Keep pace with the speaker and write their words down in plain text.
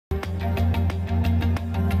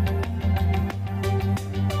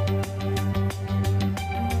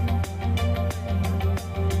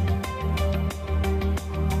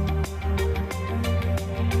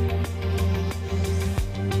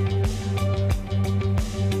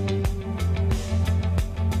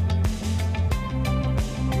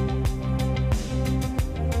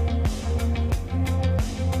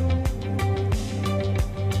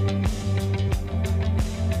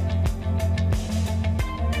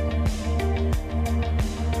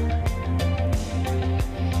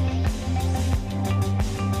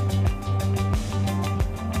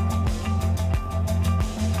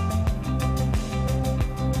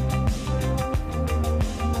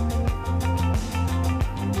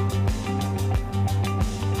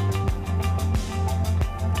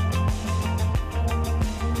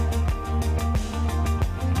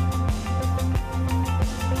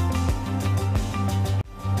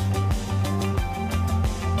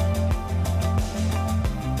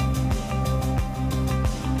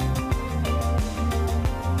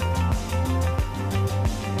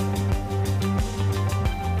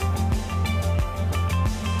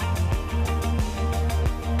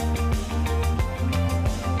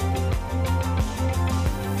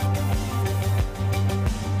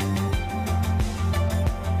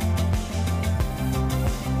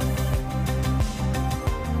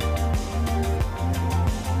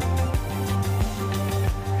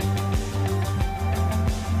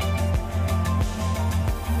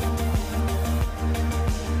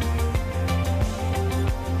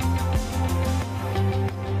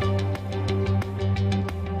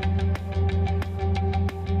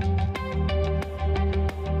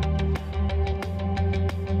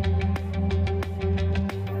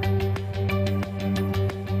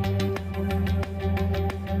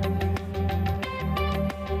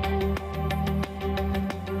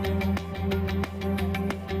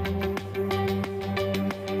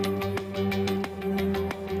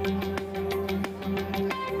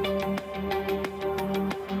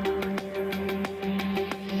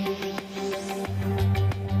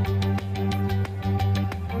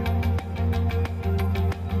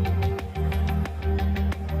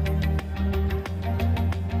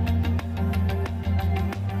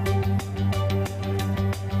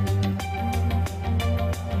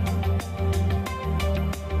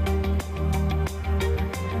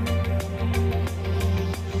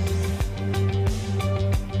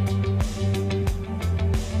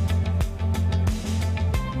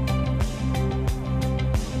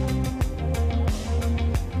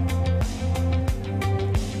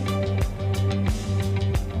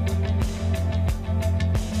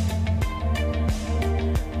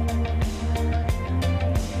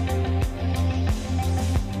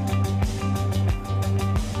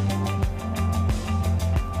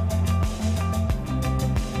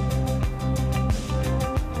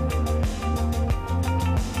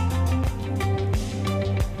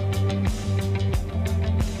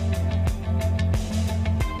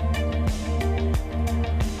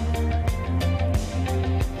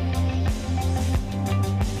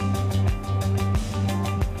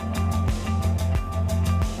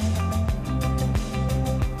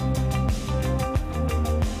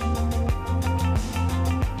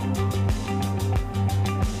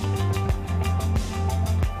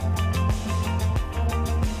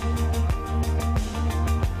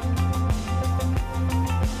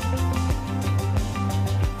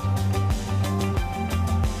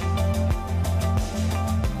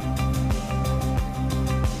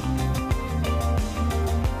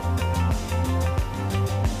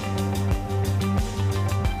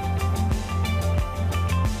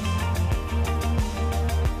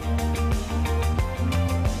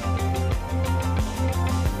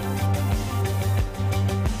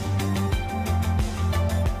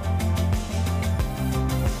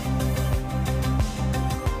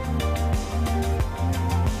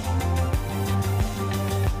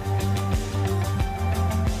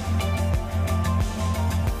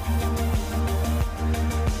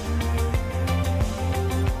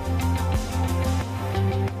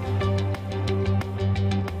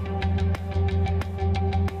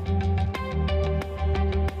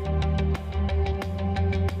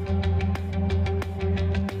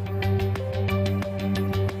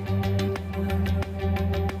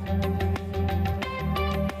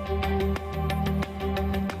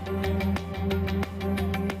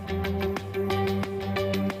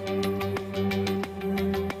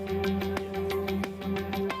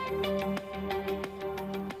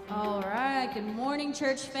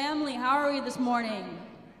morning, church family. How are we this morning?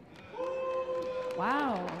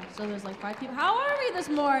 Wow, so there's like 5 people. How are we this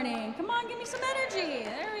morning? Come on, give me some energy.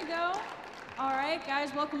 There we go. All right,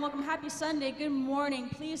 guys, welcome, welcome. Happy Sunday. Good morning.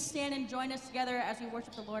 Please stand and join us together as we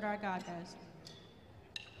worship the Lord our God, guys.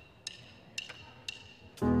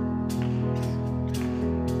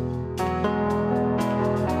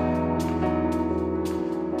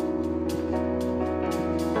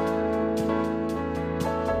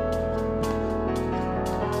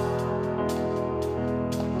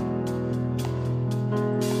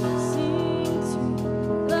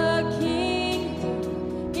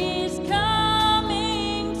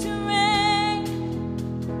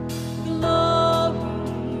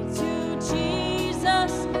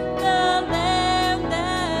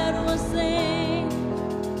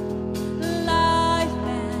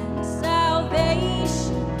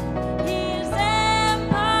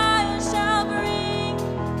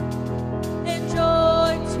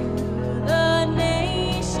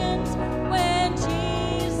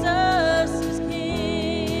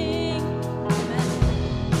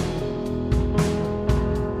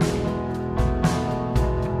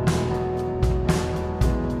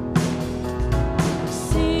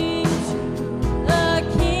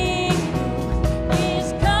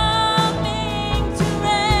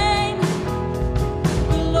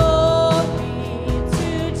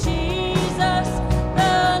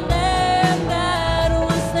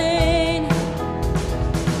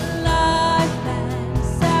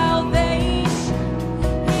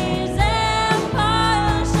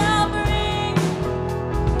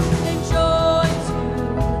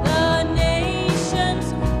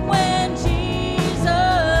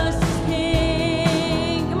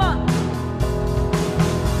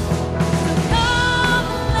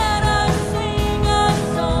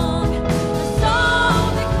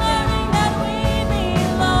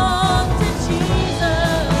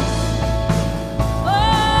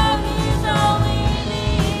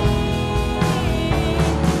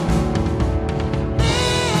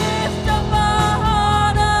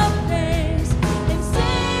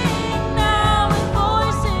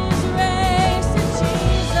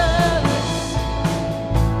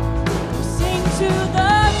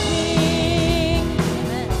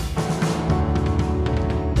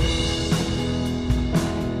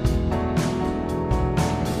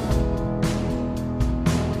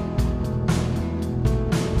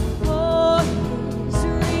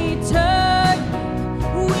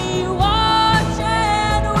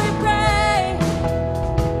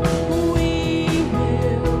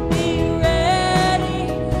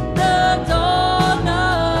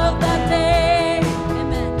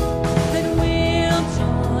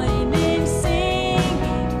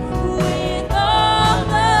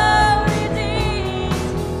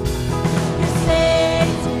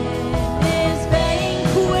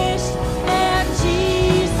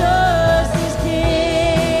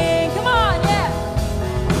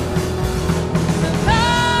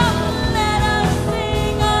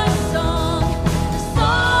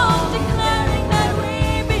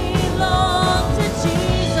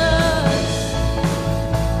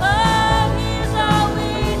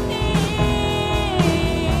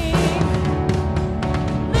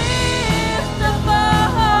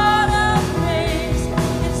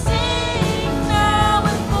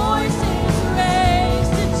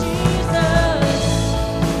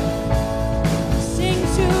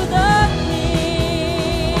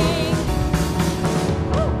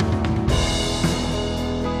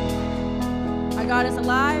 God is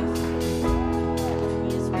alive.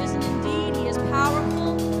 He is risen indeed. He is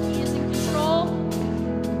powerful. He is in control.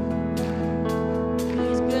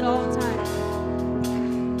 He is good all the time.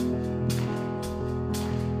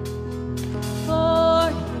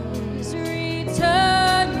 For his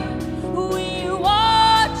return, we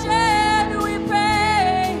watch and we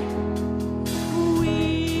pray.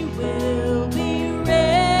 We will be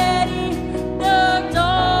ready the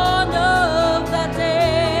dawn of that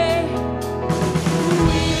day.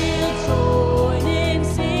 We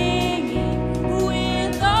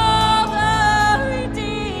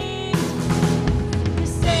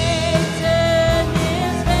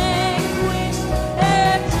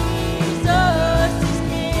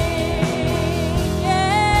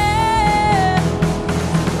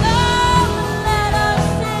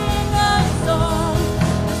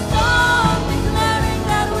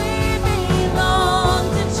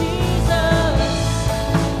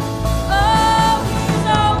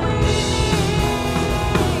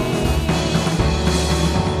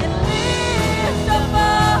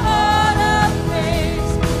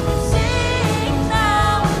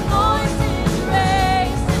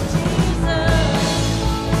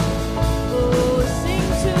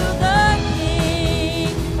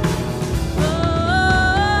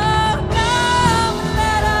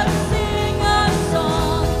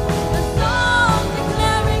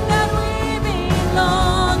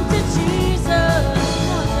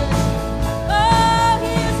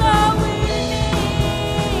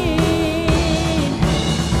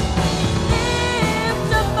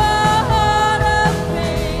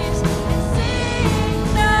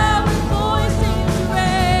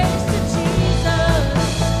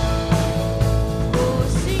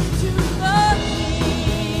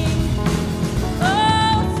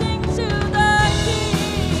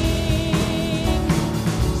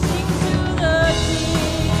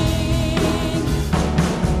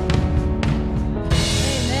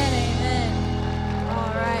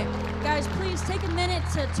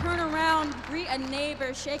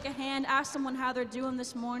neighbor, shake a hand, ask someone how they're doing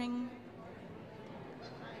this morning.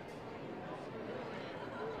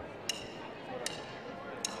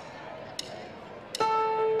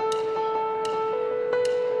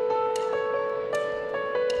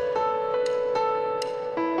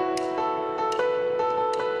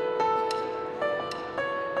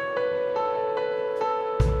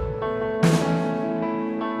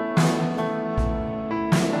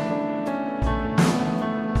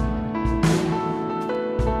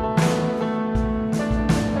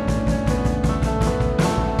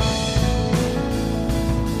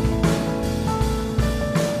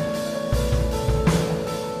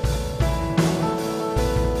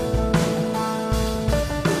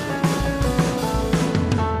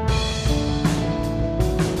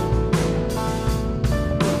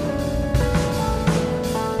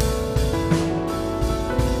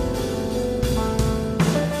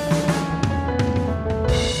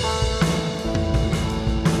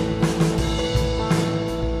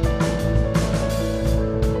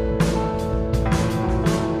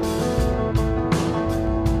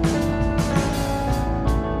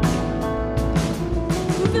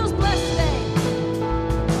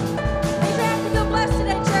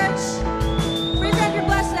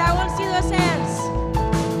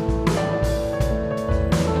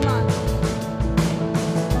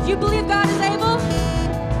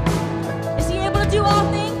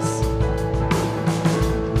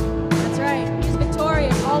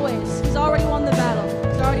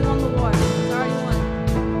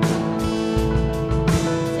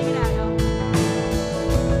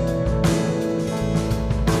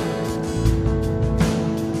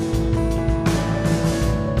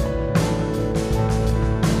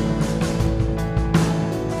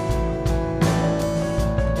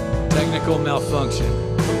 Malfunction,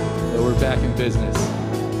 but we're back in business.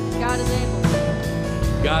 God is able.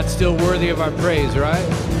 God's still worthy of our praise, right?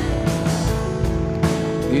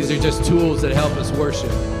 These are just tools that help us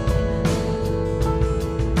worship.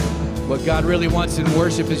 What God really wants in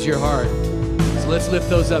worship is your heart. So let's lift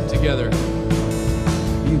those up together.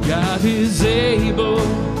 God is able,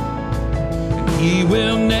 and He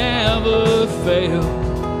will never fail.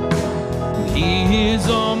 He is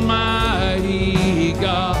Almighty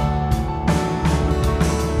God.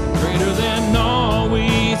 Greater than all we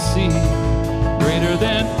see, greater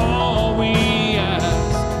than all we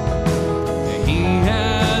ask. He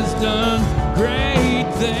has done great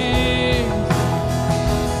things.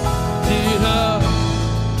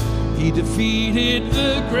 He defeated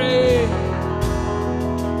the grave,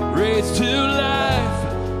 raised to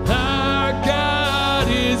life. Our God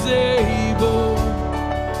is able.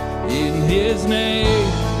 In His name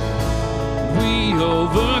we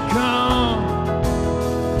overcome.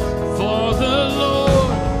 For the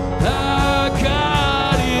Lord, our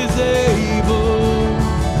God is able.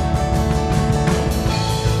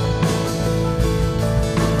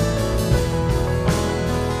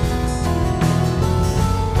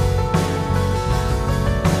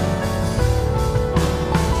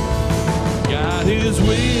 God is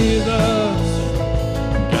with us.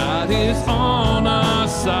 God is on our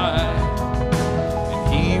side.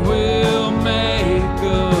 And He will make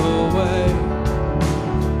a way.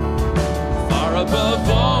 Above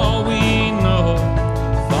all we know,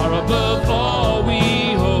 far above all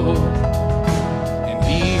we hope, and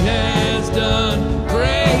He has done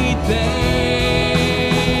great things.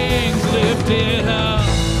 Lifted up,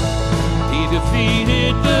 He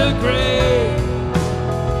defeated the grave,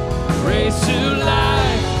 raised to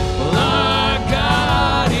life. Well, our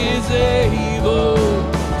God is able.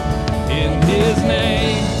 In His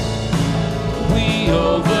name we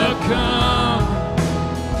overcome.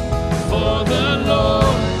 For the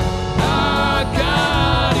Lord, our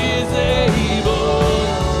God is able.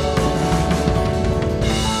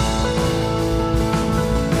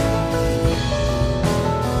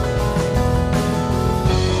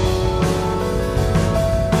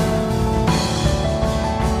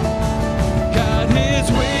 God is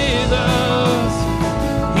with us.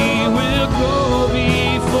 He will go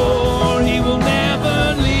before. He will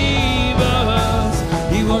never leave us.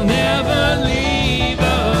 He will never leave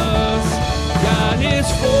us. God is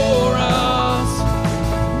for us.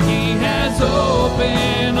 He has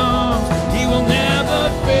open arms. He will never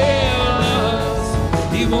fail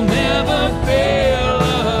us. He will never fail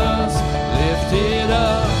us. Lifted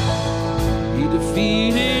up, He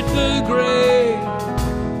defeated the grave,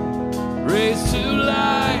 raised to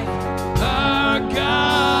life. Our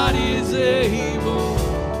God is able.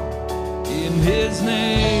 In His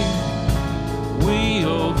name we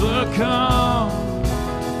overcome.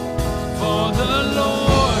 For the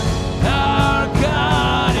Lord, our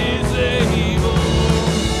God is able.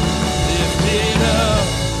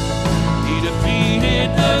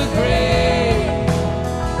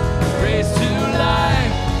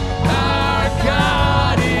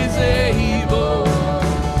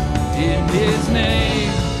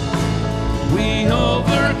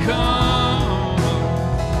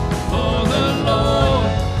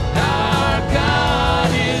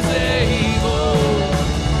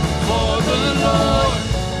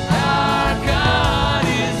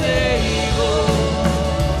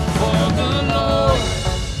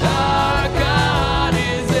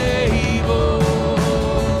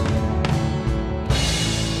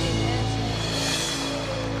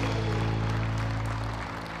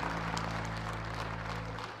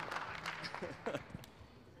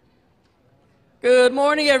 Good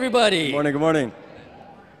morning, everybody. Good morning, good morning.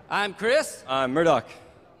 I'm Chris. I'm Murdoch.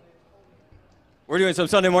 We're doing some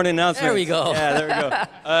Sunday morning announcements. There we go. Yeah, there we go.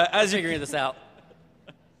 As you Figuring this out.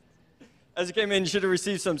 As you came in, you should have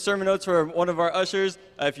received some sermon notes from one of our ushers.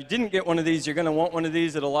 If you didn't get one of these, you're going to want one of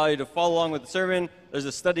these. It'll allow you to follow along with the sermon. There's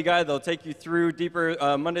a study guide that'll take you through deeper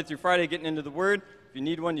Monday through Friday, getting into the Word. If you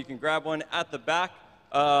need one, you can grab one at the back.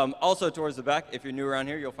 Also towards the back, if you're new around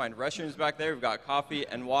here, you'll find restrooms back there. We've got coffee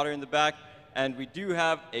and water in the back. And we do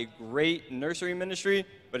have a great nursery ministry,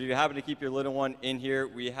 but if you happen to keep your little one in here,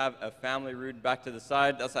 we have a family room back to the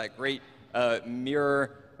side. That's that great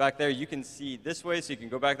mirror back there. You can see this way, so you can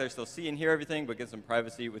go back there, still see and hear everything, but get some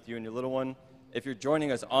privacy with you and your little one. If you're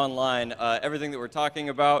joining us online, everything that we're talking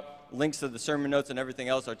about, links to the sermon notes and everything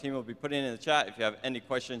else, our team will be putting in the chat. If you have any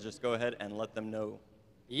questions, just go ahead and let them know.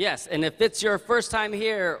 Yes, and if it's your first time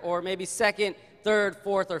here, or maybe second, third,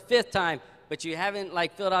 fourth, or fifth time, but you haven't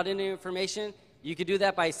filled out any information, you can do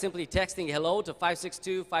that by simply texting hello to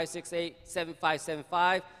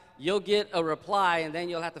 562-568-7575. You'll get a reply, and then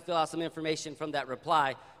you'll have to fill out some information from that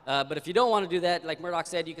reply. But if you don't want to do that, like Murdoch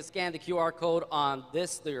said, you can scan the QR code on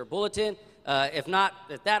your bulletin. If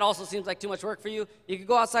that also seems like too much work for you, you can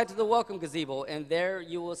go outside to the welcome gazebo, and there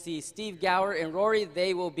you will see Steve Gower and Rory.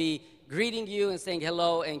 They will be greeting you and saying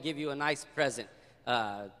hello and give you a nice present.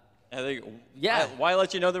 Yeah. Why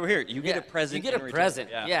let you know that we're here? You get a present. You get a present.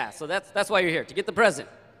 Yeah. So that's why you're here, to get the present.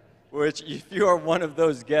 Which, if you are one of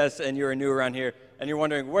those guests and you're new around here and you're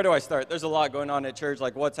wondering, where do I start? There's a lot going on at church,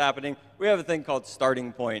 like what's happening. We have a thing called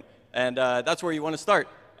Starting Point, and that's where you want to start.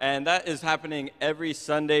 And that is happening every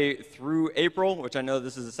Sunday through April, which I know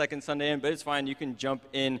this is the second Sunday in, but it's fine. You can jump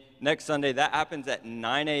in next Sunday. That happens at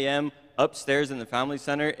 9 a.m. upstairs in the Family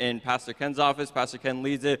Center in Pastor Ken's office. Pastor Ken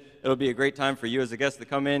leads it. It'll be a great time for you as a guest to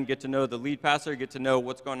come in, get to know the lead pastor, get to know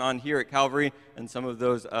what's going on here at Calvary and some of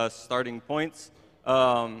those starting points.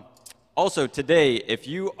 Also, today, if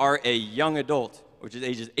you are a young adult, which is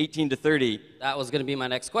ages 18 to 30. That was going to be my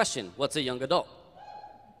next question. What's a young adult?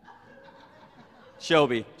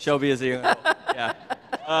 Shelby. Shelby is a young adult. Yeah.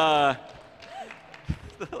 I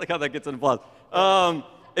like how that gets an applause.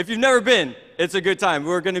 If you've never been, it's a good time.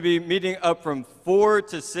 We're going to be meeting up from 4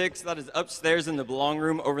 to 6. That is upstairs in the Belong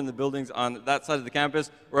Room over in the buildings on that side of the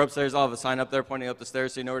campus. We're upstairs. I'll have a sign up there pointing up the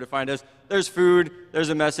stairs so you know where to find us. There's food. There's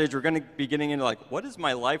a message. We're going to be getting into, what is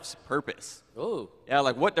my life's purpose? Oh. Yeah,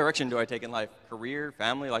 what direction do I take in life? Career,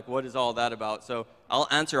 family, what is all that about? So I'll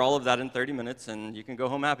answer all of that in 30 minutes, and you can go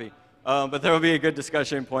home happy. But there will be a good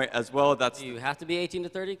discussion point as well. Do you have to be 18 to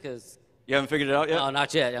 30? Because you haven't figured it out yet? No,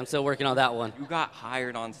 not yet. I'm still working on that one. You got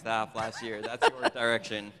hired on staff last year. That's your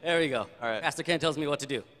direction. There we go. All right. Pastor Ken tells me what to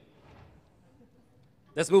do.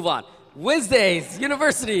 Let's move on. Wednesdays,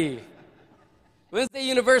 University. Wednesday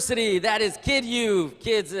University, that is Kid U.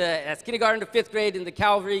 Kids, that's kindergarten to 5th grade in the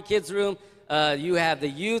Calvary Kids Room. You have the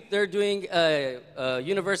youth. They're doing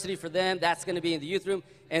university for them. That's going to be in the youth room.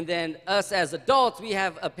 And then us as adults, we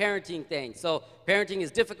have a parenting thing. So parenting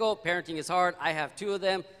is difficult. Parenting is hard. I have 2 of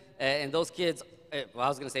them. And those kids, well, I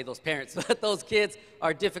was going to say those parents, but those kids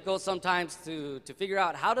are difficult sometimes to figure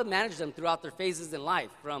out how to manage them throughout their phases in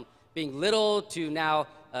life, from being little to now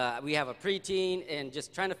we have a preteen, and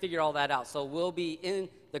just trying to figure all that out. So we'll be in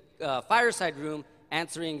the fireside room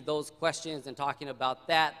answering those questions and talking about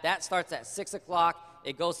that. That starts at 6 o'clock.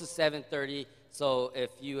 It goes to 7:30. So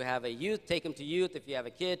if you have a youth, take them to youth. If you have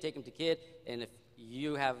a kid, take them to kid. And if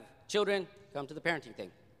you have children, come to the parenting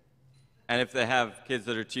thing. And if they have kids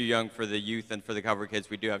that are too young for the youth and for the Calvary kids,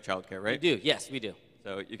 we do have childcare, right? We do, yes, we do.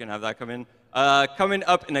 So you can have that come in. Coming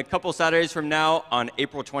up in a couple Saturdays from now on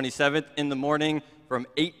April 27th in the morning from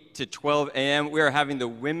 8 to 12 a.m., we are having the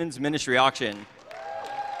Women's Ministry Auction.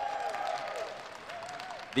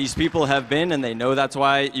 These people have been, and they know that's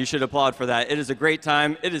why you should applaud for that. It is a great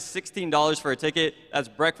time. It is $16 for a ticket. That's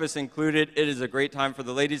breakfast included. It is a great time for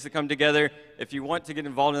the ladies to come together. If you want to get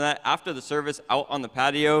involved in that, after the service, out on the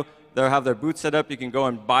patio, they'll have their booth set up. You can go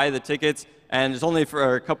and buy the tickets. And it's only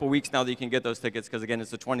for a couple weeks now that you can get those tickets because, again,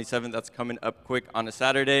 it's the 27th. That's coming up quick on a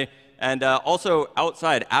Saturday. And also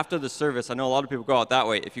outside, after the service, I know a lot of people go out that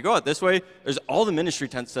way. If you go out this way, there's all the ministry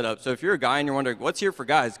tents set up. So if you're a guy and you're wondering, what's here for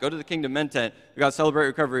guys? Go to the Kingdom Men tent. We've got Celebrate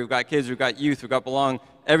Recovery. We've got kids. We've got youth. We've got Belong.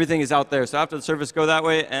 Everything is out there. So after the service, go that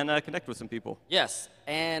way and connect with some people. Yes.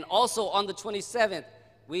 And also on the 27th,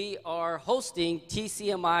 we are hosting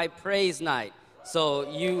TCMI Praise Night. So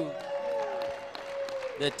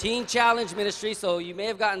the Teen Challenge Ministry, so you may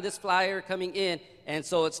have gotten this flyer coming in, and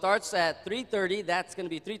so it starts at 3:30. That's going to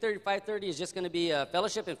be 3:30, 5:30 is just going to be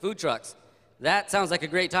fellowship and food trucks. That sounds like a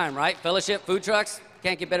great time, right? Fellowship, food trucks,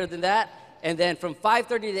 can't get better than that. And then from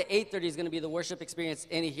 5:30 to 8:30 is going to be the worship experience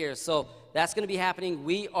in here. So that's going to be happening.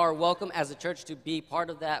 We are welcome as a church to be part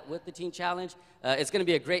of that with the Teen Challenge. It's going to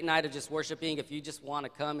be a great night of just worshiping. If you just want to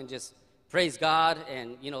come and just praise God,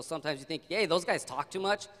 and sometimes you think, hey, those guys talk too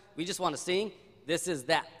much. We just want to sing. This is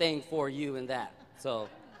that thing for you and that. So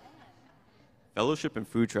fellowship and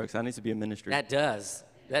food trucks. That needs to be a ministry. That does.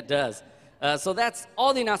 So that's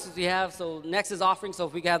all the announcements we have. So next is offering. So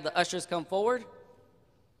if we can have the ushers come forward,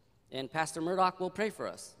 and Pastor Murdoch will pray for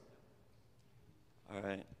us. All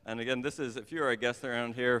right. And again, this is, if you are a guest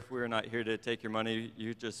around here, we're not here to take your money.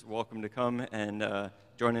 You're just welcome to come and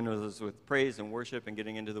join in with us with praise and worship and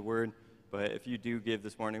getting into the Word. But if you do give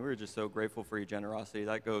this morning, we're just so grateful for your generosity.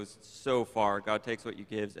 That goes so far. God takes what you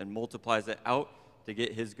give and multiplies it out to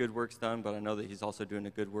get his good works done. But I know that he's also doing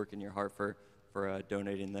a good work in your heart for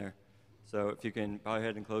donating there. So if you can bow your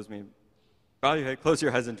head and close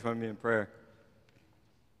your eyes and join me in prayer.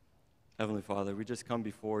 Heavenly Father, we just come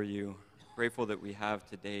before you, grateful that we have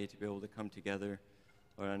today to be able to come together.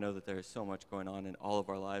 Lord, I know that there is so much going on in all of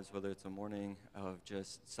our lives, whether it's a morning of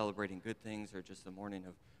just celebrating good things or just a morning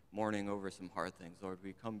of mourning over some hard things. Lord,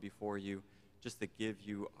 we come before you just to give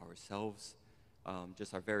you ourselves,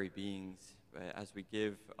 just our very beings, as we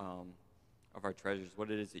give of our treasures,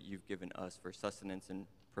 what it is that you've given us for sustenance and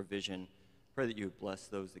provision. Pray that you would bless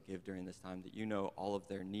those that give during this time, that you know all of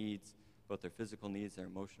their needs, both their physical needs, their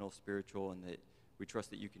emotional, spiritual, and that we trust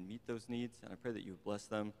that you can meet those needs. And I pray that you would bless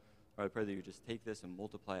them. Lord, I pray that you would just take this and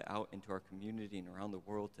multiply it out into our community and around the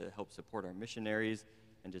world to help support our missionaries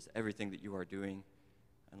and just everything that you are doing.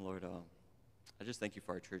 And Lord, I just thank you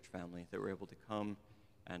for our church family, that we're able to come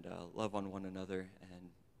and love on one another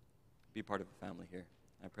and be part of a family here.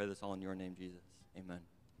 I pray this all in your name, Jesus. Amen.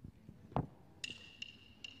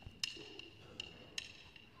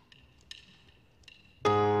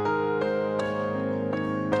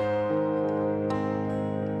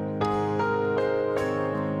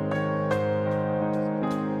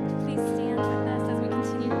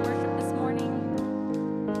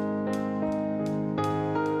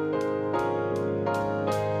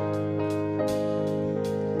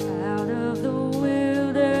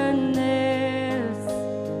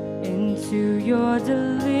 Your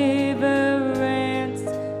deliverance,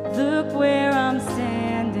 look where I'm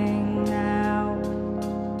standing now.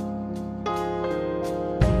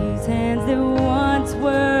 These hands that once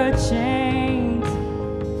were chained,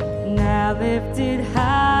 now lifted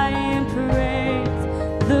high in praise.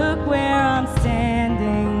 Look where I'm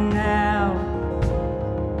standing now.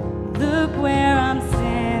 Look where I'm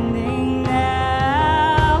standing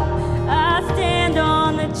now. I stand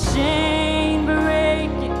on the chain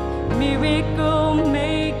breaking, miracle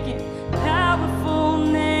making, powerful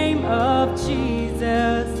name of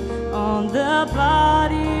Jesus. On the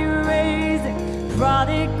body raising,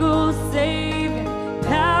 prodigal saving,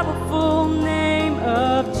 powerful name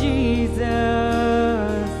of Jesus.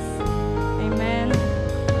 Amen.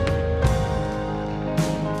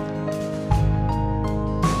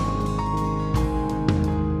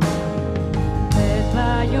 Led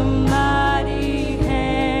by your mighty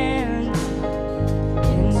hand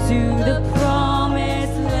into the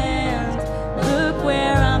promised land, look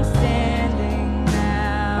where I'm standing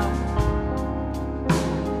now.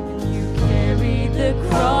 And you carried the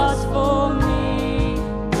cross for me.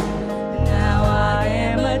 Now I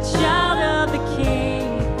am a child of the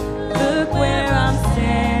King. Look where I'm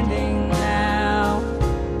standing now.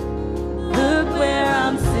 Look where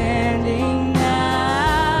I'm standing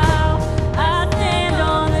now. I stand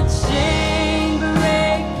on the chain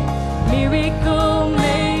breaking, miracle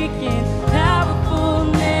making, powerful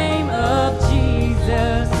name of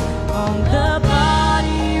Jesus. On the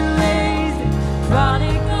body raising,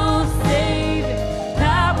 prodigal saving,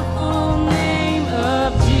 powerful name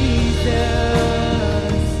of Jesus.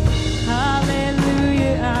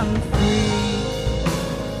 Hallelujah, I'm free.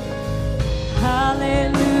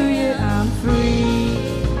 Hallelujah, I'm free.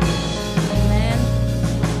 Amen.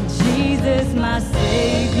 Jesus, my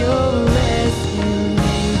Savior, rescue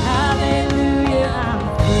me. Hallelujah, I'm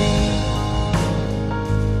free.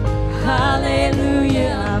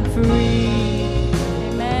 Hallelujah, I'm free.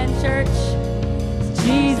 Amen, church.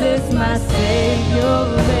 Jesus, my Savior,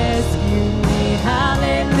 rescue me.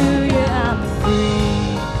 Hallelujah, I'm free.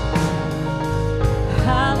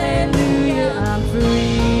 Hallelujah, I'm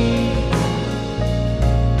free.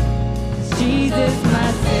 Jesus, my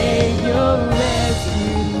Savior,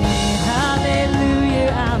 rescue me.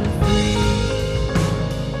 Hallelujah, I'm free.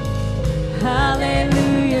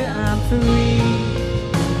 Hallelujah, I'm free.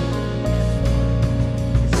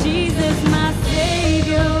 Jesus, my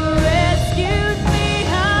Savior, rescued me.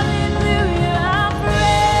 Hallelujah, I'm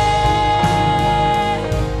free.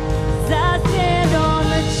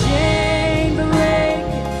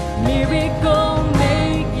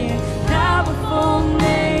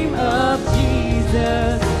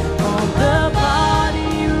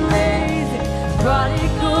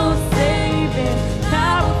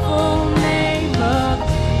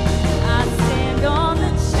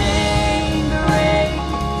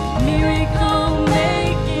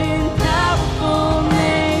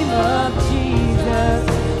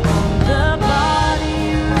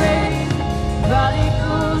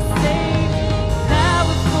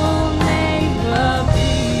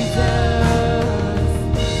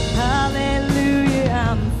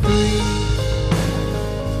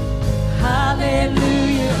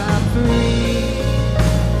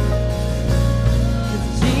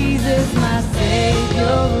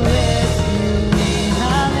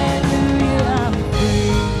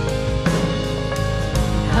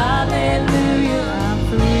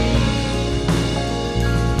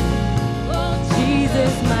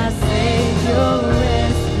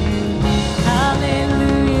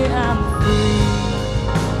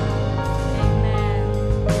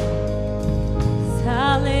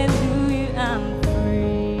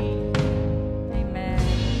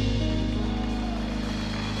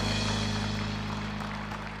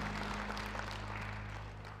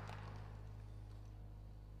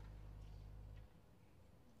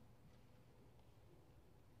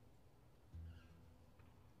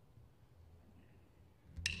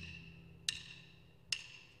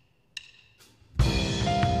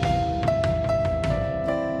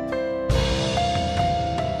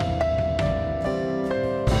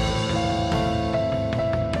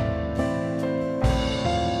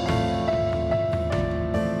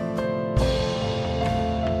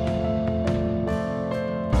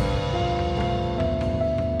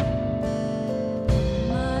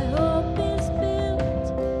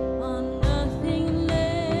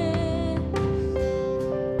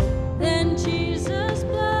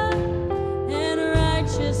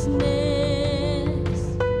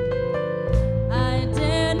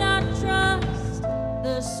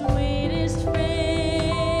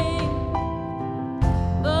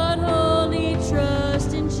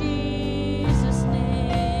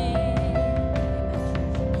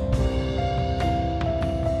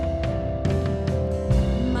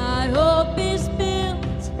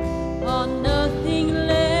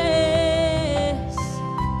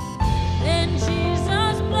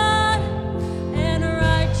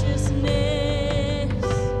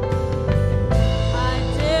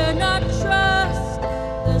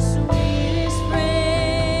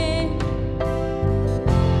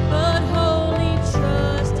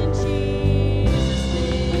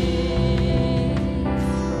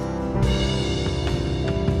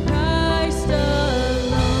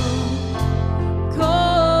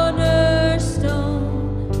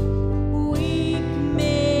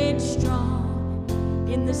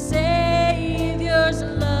 in the Savior's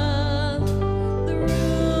love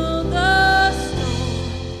through the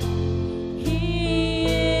storm. He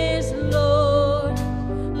is Lord,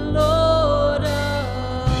 Lord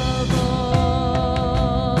of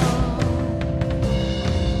all.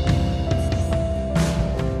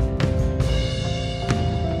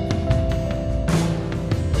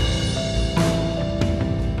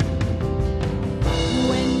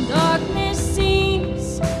 When darkness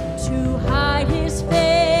seems to hide his face,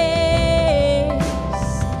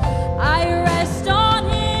 I rest on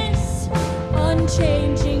his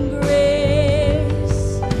unchanging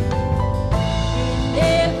grace. In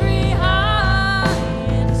every high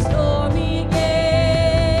and stormy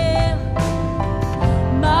gale,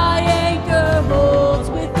 my anchor holds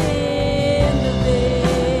within the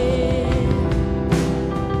veil.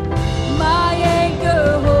 My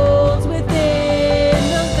anchor holds within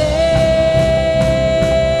the veil.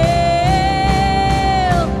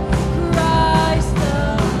 Christ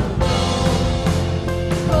alone,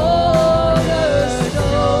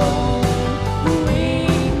 cornerstone,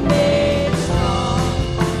 weak made strong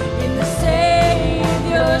in the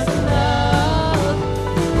Savior's love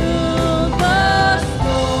through the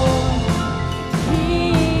storm.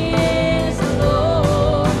 He is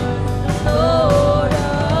Lord, Lord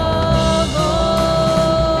of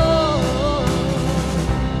all.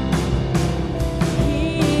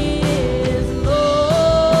 He is Lord,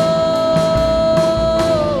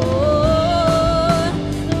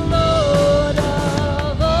 Lord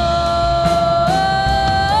of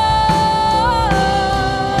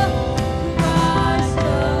Christ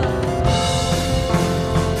alone,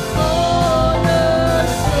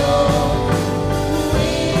 cornerstone,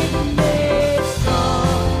 weak made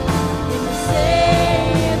strong in the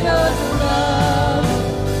Savior's love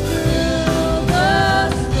through the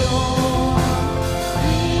storm.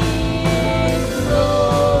 He is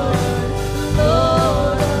Lord,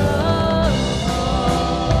 Lord of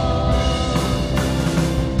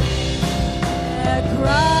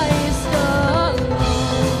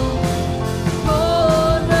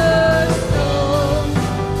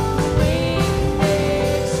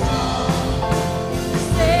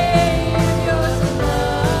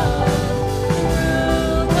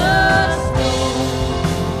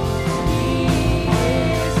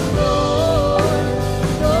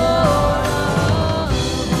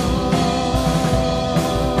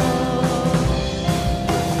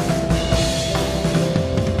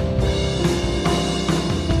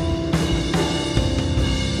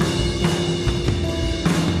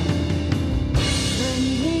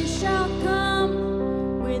When he shall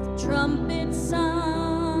come with trumpet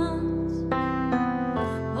sounds,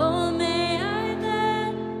 oh, may I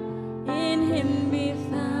then in him be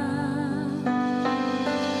found,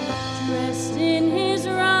 dressed in his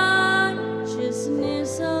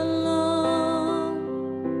righteousness alone,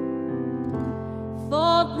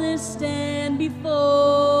 faultless stand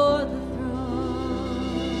before the throne.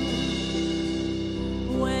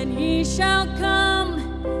 When he shall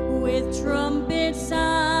come with trumpet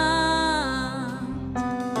sound,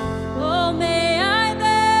 oh, may I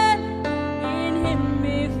then in him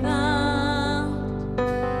be found,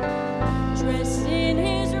 dressed in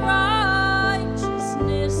his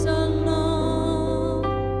righteousness alone,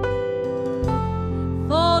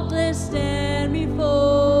 faultless stand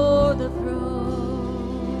before the throne.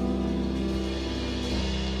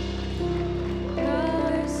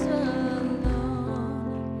 Christ alone,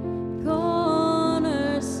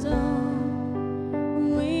 cornerstone,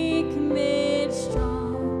 weak made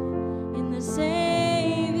strong in the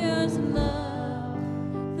Savior's love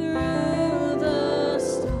through the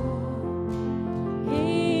storm.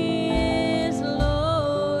 He is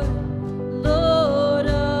Lord, Lord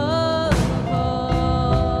of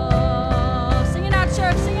all. Sing it out,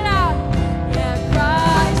 church, sing it out. Yeah,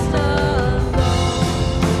 Christ alone,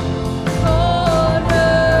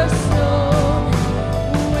 cornerstone,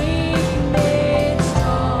 weak made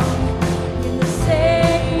strong in the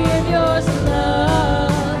Savior's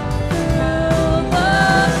love through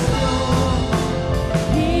the storm.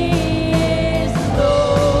 He is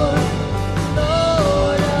Lord,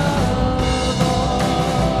 Lord of all.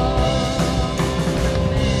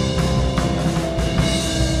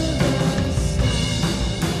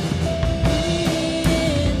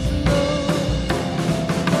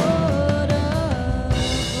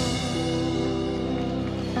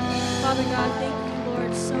 Father God, thank you,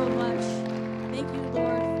 Lord, so much. Thank you,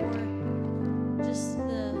 Lord, for just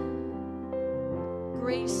the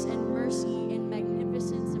grace and mercy and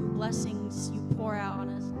magnificence and blessings you pour out on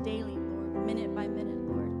us daily, Lord, minute by minute,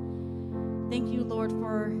 Lord. Thank you, Lord,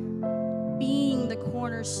 for being the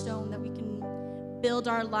cornerstone that we can build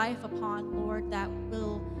our life upon, Lord,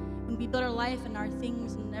 when we build our life and our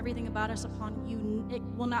things and everything about us upon you, it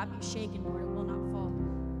will not be shaken, Lord. It will not fall.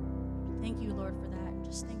 Thank you, Lord, for that.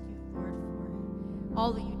 Just thank you, Lord, for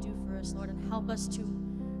all that you do for us, Lord, and help us to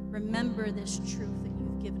remember this truth that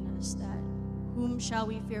you've given us, that whom shall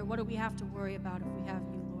we fear? What do we have to worry about if we have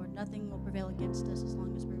you, Lord? Nothing will prevail against us as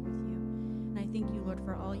long as we're with you. And I thank you, Lord,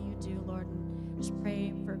 for all you do, Lord, and just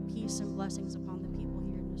pray for peace and blessings upon the people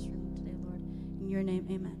here in this room today, Lord. In your name,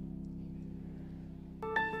 amen.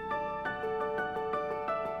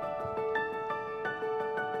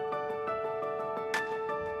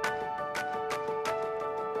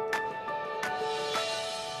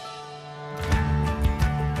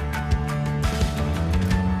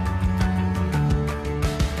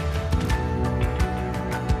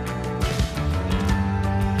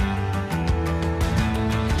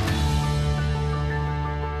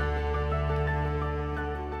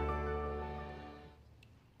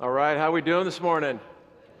 All right, how we doing this morning?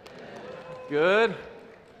 Good?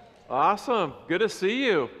 Awesome. Good to see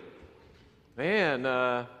you. Man,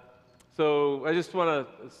 so I just want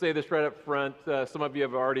to say this right up front. Some of you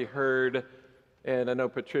have already heard, and I know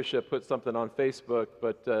Patricia put something on Facebook,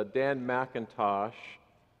 but Dan McIntosh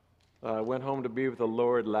went home to be with the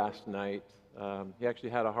Lord last night. He actually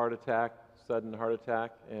had a heart attack, sudden heart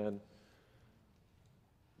attack, and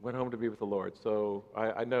went home to be with the Lord. So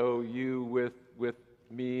I know you with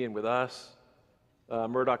me and with us.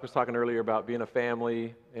 Murdoch was talking earlier about being a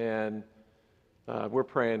family, and we're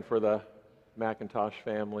praying for the McIntosh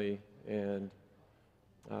family. And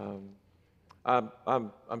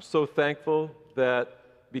I'm so thankful that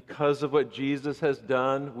because of what Jesus has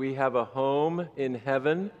done, we have a home in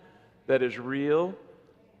heaven that is real,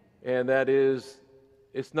 and that is,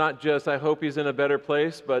 it's not just, I hope he's in a better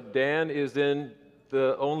place, but Dan is in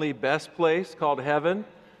the only best place called heaven.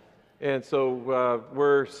 And so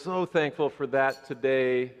we're so thankful for that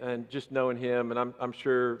today, and just knowing him. And I'm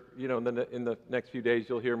sure, in the next few days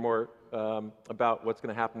you'll hear more about what's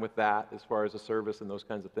going to happen with that as far as the service and those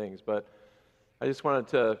kinds of things. But I just wanted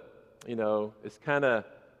to, it's kind of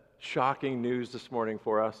shocking news this morning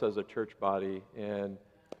for us as a church body, and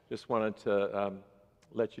just wanted to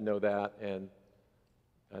let you know that, and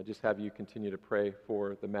just have you continue to pray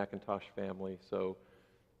for the McIntosh family. So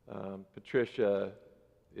Patricia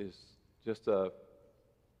is just a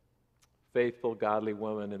faithful, godly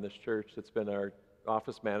woman in this church that's been our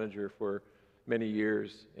office manager for many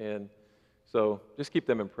years. And so just keep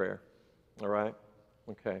them in prayer, all right?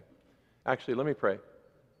 Okay. Actually, let me pray.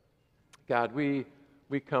 God, we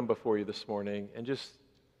come before you this morning, and just,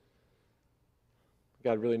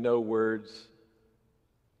 God, really no words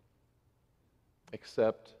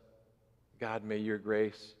except, God, may your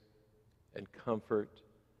grace and comfort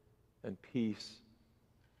and peace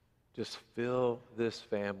just fill this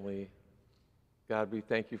family. God, we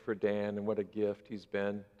thank you for Dan and what a gift he's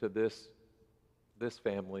been to this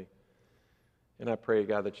family. And I pray,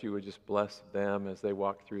 God, that you would just bless them as they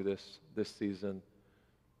walk through this season.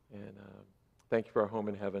 And thank you for our home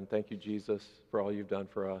in heaven. Thank you, Jesus, for all you've done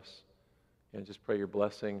for us. And just pray your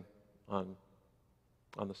blessing on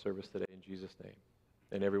the service today in Jesus' name.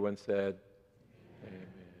 And everyone said, Amen.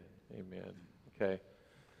 Amen. Okay.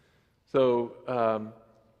 So,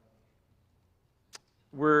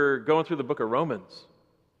 we're going through the book of Romans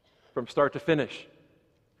from start to finish.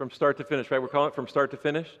 From start to finish, right? We're calling it from start to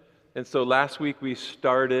finish. And so last week we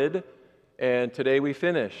started, and today we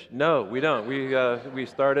finish. No, we don't. We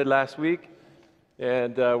started last week,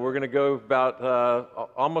 and we're going to go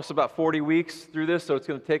almost about 40 weeks through this. So it's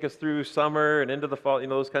going to take us through summer and into the fall,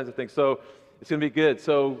 those kinds of things. So it's going to be good.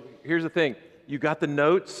 So here's the thing. You got the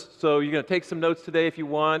notes. So you're going to take some notes today if you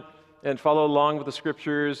want and follow along with the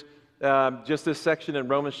scriptures. Just this section in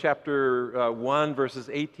Romans chapter 1, verses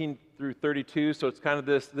 18 through 32. So it's kind of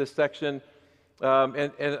this section.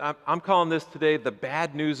 And I'm calling this today the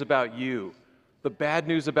bad news about you. The bad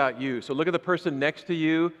news about you. So look at the person next to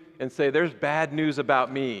you and say, there's bad news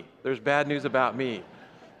about me. There's bad news about me.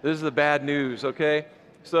 This is the bad news, okay?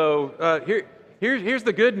 So here's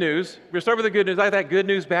the good news. We're going to start with the good news. I like that good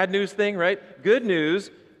news, bad news thing, right? Good news.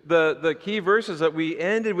 The key verses that we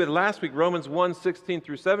ended with last week, Romans 1, 16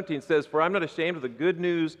 through 17, says, for I'm not ashamed of the good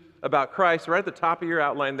news about Christ, right at the top of your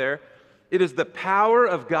outline there. It is the power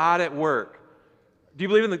of God at work. Do you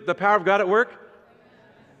believe in the power of God at work?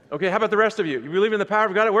 Okay, how about the rest of you? You believe in the power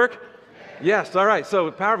of God at work? Yes, all right. So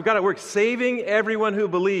the power of God at work, saving everyone who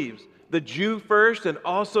believes, the Jew first and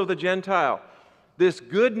also the Gentile. This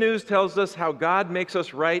good news tells us how God makes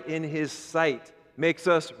us right in His sight, makes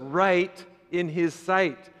us right in His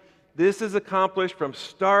sight. This is accomplished from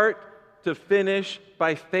start to finish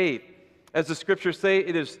by faith. As the scriptures say,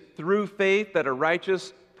 it is through faith that a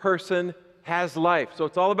righteous person has life. So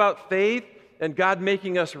it's all about faith and God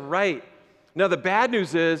making us right. Now, the bad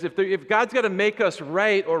news is if God's got to make us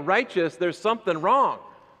right or righteous, there's something wrong.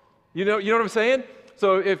 You know what I'm saying?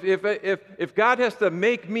 So if God has to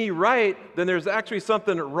make me right, then there's actually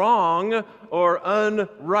something wrong or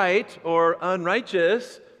unright or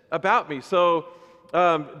unrighteous about me. So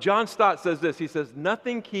John Stott says this. He says,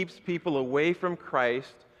 nothing keeps people away from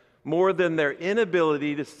Christ more than their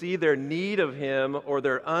inability to see their need of Him or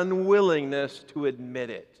their unwillingness to admit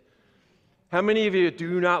it. How many of you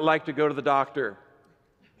do not like to go to the doctor?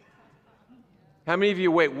 How many of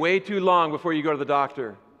you wait way too long before you go to the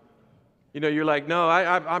doctor? You know, you're like, no,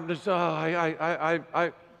 I'm just,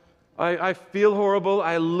 I feel horrible,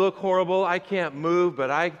 I look horrible, I can't move,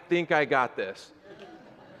 but I think I got this.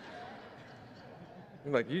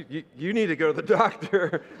 I'm like, you need to go to the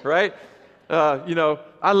doctor, right? You know,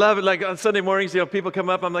 I love it. Like on Sunday mornings, you know, people come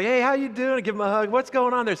up, I'm like, hey, how you doing? I give them a hug. What's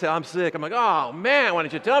going on? They say, I'm sick. I'm like, oh man, why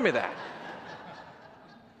didn't you tell me that?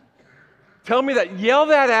 Tell me that. Yell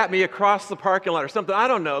that at me across the parking lot or something. I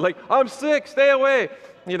don't know. Like, I'm sick. Stay away.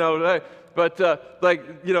 You know, like,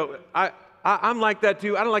 you know, I'm like that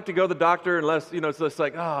too. I don't like to go to the doctor unless, you know, it's just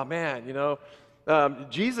like, oh man, you know.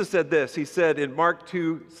 Jesus said this. He said in Mark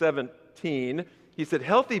 2:17, he said,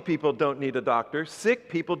 healthy people don't need a doctor. Sick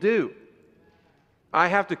people do. I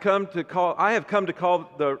have come to call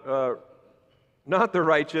the not the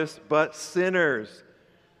righteous, but sinners.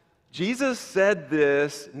 Jesus said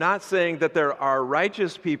this, not saying that there are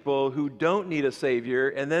righteous people who don't need a Savior,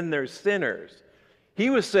 and then there's sinners. He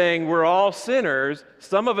was saying we're all sinners.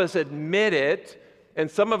 Some of us admit it, and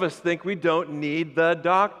some of us think we don't need the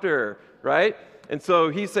doctor, right? And so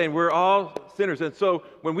he's saying we're all sinners. And so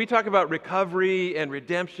when we talk about recovery and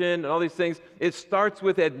redemption and all these things, it starts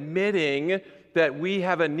with admitting that we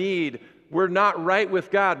have a need. We're not right with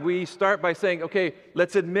God. We start by saying, okay,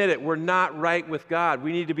 let's admit it. We're not right with God.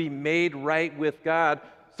 We need to be made right with God,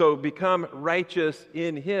 so become righteous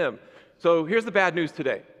in Him. So here's the bad news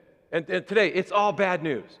today. And today, it's all bad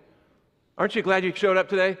news. Aren't you glad you showed up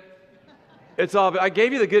today? It's all. I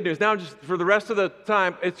gave you the good news. Now, just for the rest of the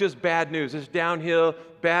time, it's just bad news. It's downhill,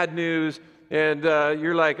 bad news. And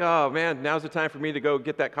you're like, oh, man, now's the time for me to go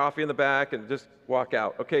get that coffee in the back and just walk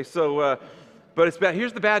out. Okay, so, but it's bad.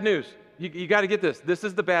 Here's the bad news. You got to get this. This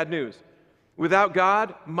is the bad news. Without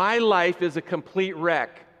God, my life is a complete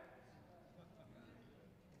wreck.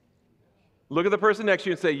 Look at the person next to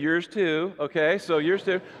you and say, yours too. Okay, so yours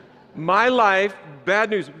too. My life, bad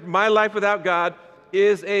news, my life without God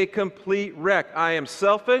is a complete wreck. I am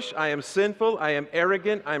selfish, I am sinful, I am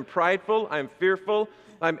arrogant, I'm prideful, I'm fearful,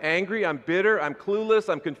 I'm angry, I'm bitter, I'm clueless,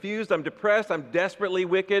 I'm confused, I'm depressed, I'm desperately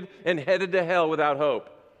wicked, and headed to hell without hope.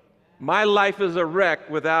 My life is a wreck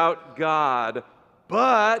without God.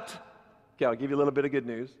 But, okay, I'll give you a little bit of good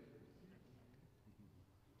news.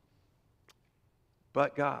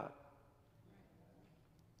 But God.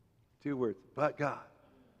 2 words, but God.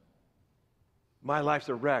 My life's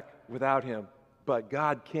a wreck without Him, but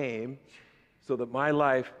God came so that my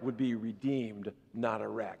life would be redeemed, not a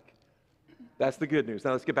wreck. That's the good news.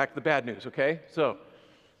 Now let's get back to the bad news, okay? So,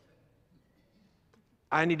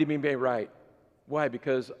 I need to be made right. Why?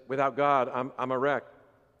 Because without God, I'm a wreck.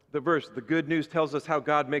 The verse, the good news tells us how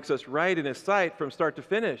God makes us right in His sight from start to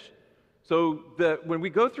finish. So when we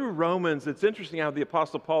go through Romans, it's interesting how the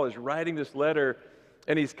Apostle Paul is writing this letter,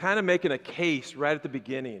 and he's kind of making a case right at the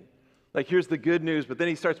beginning. Like, here's the good news, but then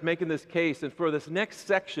he starts making this case. And for this next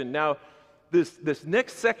section, now, this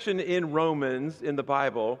next section in Romans in the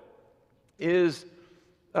Bible is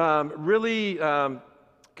really kind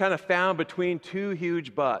of found between 2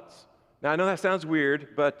 huge buts. Now, I know that sounds weird,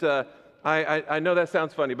 but I know that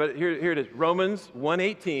sounds funny, but here it is. Romans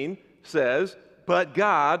 1:18 says, but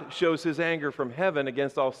God shows His anger from heaven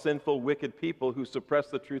against all sinful, wicked people who suppress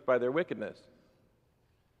the truth by their wickedness.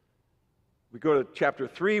 We go to chapter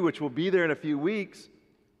 3, which will be there in a few weeks.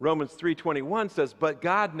 Romans 3:21 says, but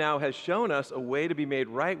God now has shown us a way to be made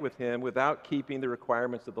right with Him without keeping the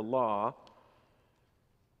requirements of the law,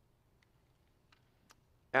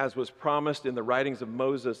 as was promised in the writings of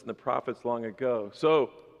Moses and the prophets long ago. So,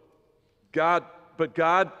 God,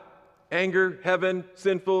 anger, heaven,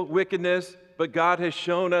 sinful, wickedness, but God has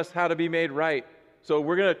shown us how to be made right. So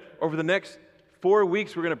we're going to, over the next 4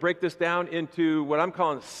 weeks, we're going to break this down into what I'm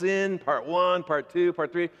calling sin, part 1, part 2,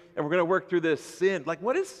 part 3, and we're going to work through this sin. Like,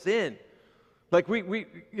 what is sin? Like, we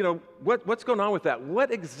you know, what's going on with that?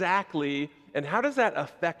 What exactly, and how does that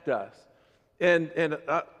affect us? And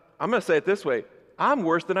I'm going to say it this way. I'm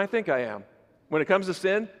worse than I think I am. When it comes to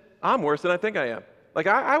sin, I'm worse than I think I am. Like,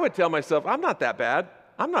 I would tell myself, I'm not that bad.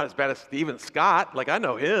 I'm not as bad as Stephen Scott. Like, I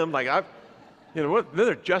know him. Like,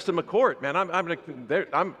 they're Justin McCourt, man.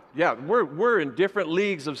 We're in different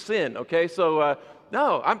leagues of sin, okay? So,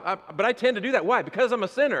 no, but I tend to do that. Why? Because I'm a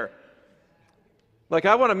sinner. Like,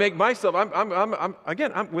 I want to make myself,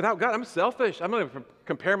 I'm without God, I'm selfish. I'm going to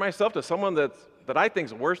compare myself to someone that I think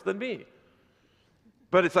is worse than me.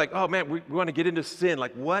 But it's like, oh man, we want to get into sin.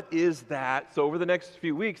 Like, what is that? So over the next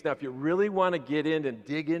few weeks, now if you really want to get in and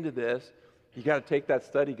dig into this, you got to take that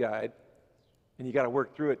study guide and you got to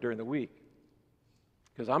work through it during the week.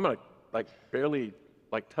 Because I'm going to barely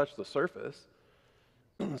touch the surface.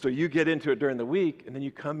 So you get into it during the week, and then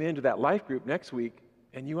you come into that life group next week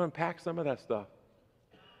and you unpack some of that stuff.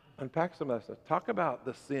 Unpack some of that stuff. Talk about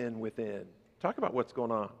the sin within. Talk about what's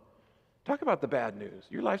going on. Talk about the bad news.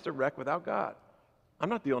 Your life's a wreck without God. I'm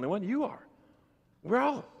not the only one. You are. We're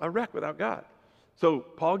all a wreck without God. So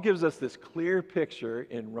Paul gives us this clear picture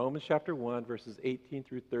in Romans chapter 1, verses 18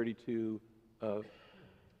 through 32 of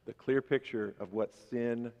the clear picture of what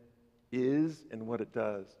sin is and what it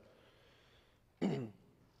does.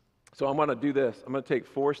 So I'm going to do this. I'm going to take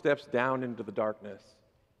 4 steps down into the darkness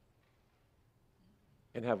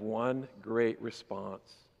and have one great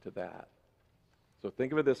response to that. So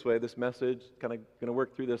think of it this way. This message kind of going to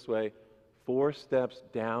work through this way. 4 steps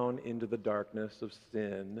down into the darkness of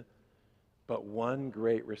sin, but one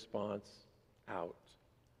great response out.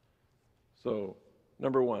 So,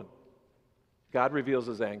 number 1, God reveals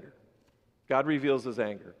his anger. God reveals his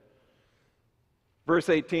anger. Verse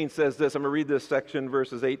 18 says this. I'm going to read this section,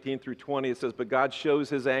 verses 18 through 20. It says, "But God shows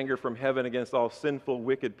his anger from heaven against all sinful,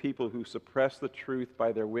 wicked people who suppress the truth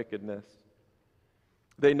by their wickedness.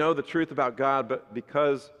 They know the truth about God, but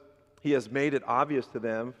because he has made it obvious to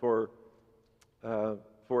them, for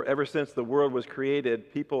ever since the world was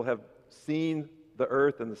created, people have seen the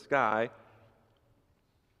earth and the sky.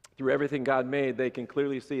 Through everything God made, they can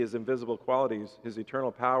clearly see his invisible qualities, his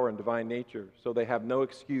eternal power and divine nature, so they have no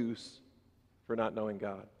excuse for not knowing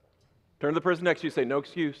God." Turn to the person next to you and say, "No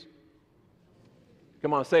excuse."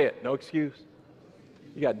 Come on, say it. No excuse.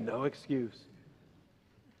 You got no excuse.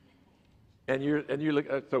 And you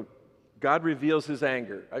look. So God reveals his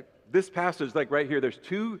anger. This passage, like right here, there's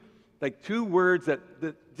two words that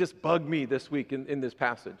just bug me this week in this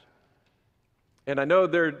passage. And I know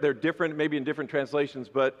they're different, maybe in different translations,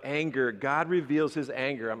 but anger. God reveals his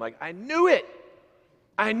anger. I'm like, I knew it.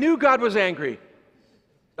 I knew God was angry.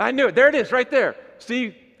 I knew it. There it is, right there.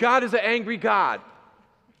 See, God is an angry God.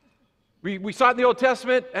 We saw it in the Old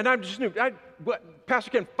Testament, and I just knew.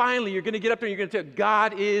 Pastor Ken, finally, you're going to get up there and you're going to tell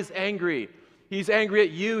God is angry. He's angry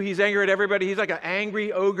at you. He's angry at everybody. He's like an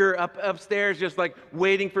angry ogre upstairs, just like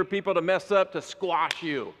waiting for people to mess up to squash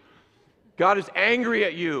you. God is angry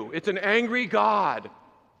at you. It's an angry God.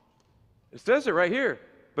 It says it right here.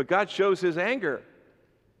 But God shows his anger.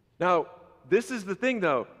 Now, this is the thing,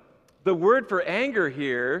 though. The word for anger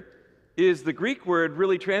here is the Greek word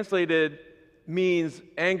really translated means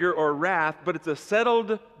anger or wrath, but it's a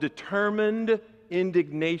settled, determined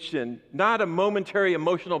indignation, not a momentary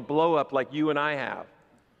emotional blow-up like you and I have.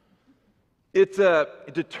 It's a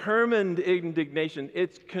determined indignation.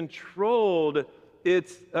 It's controlled.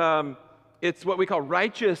 It's what we call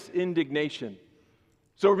righteous indignation.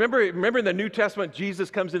 So remember in the New Testament, Jesus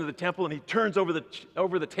comes into the temple and he turns over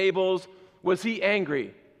the tables. Was he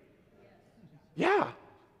angry? Yeah,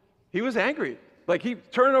 he was angry. Like he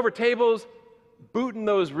turning over tables, booting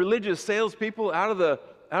those religious salespeople out of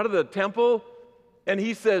the temple, and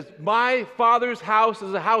he says, "My Father's house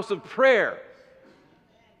is a house of prayer."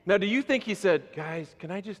 Now, do you think he said, "Guys, can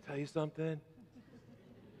I just tell you something?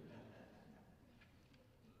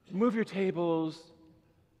 Move your tables.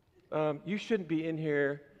 You shouldn't be in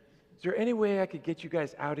here. Is there any way I could get you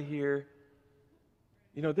guys out of here?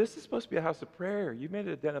 You know, this is supposed to be a house of prayer. You made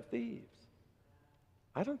it a den of thieves."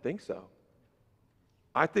 I don't think so.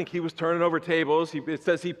 I think he was turning over tables. It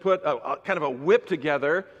says he put a kind of a whip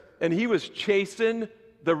together, and he was chasing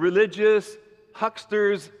the religious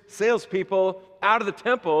hucksters, salespeople out of the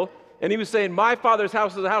temple, and he was saying, "My Father's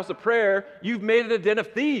house is a house of prayer. You've made it a den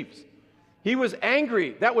of thieves." He was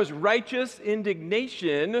angry. That was righteous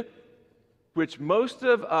indignation, which most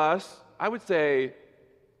of us, I would say,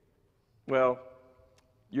 well,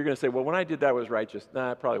 you're going to say, "Well, when I did that, it was righteous."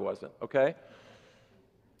 Nah, it probably wasn't, okay?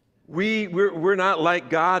 We're not like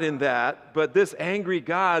God in that, but this angry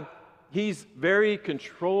God, he's very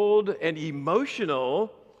controlled and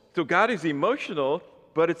emotional. So God is emotional,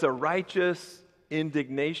 but it's a righteous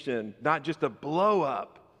indignation, not just a blow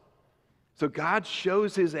up. So God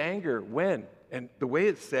shows his anger when? And the way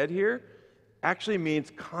it's said here actually means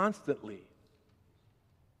constantly.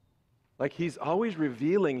 Like he's always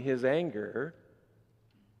revealing his anger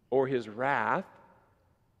or his wrath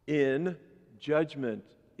in judgment,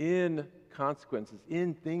 in consequences,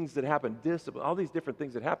 in things that happen, discipline, all these different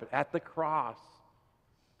things that happen. At the cross,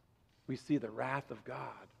 we see the wrath of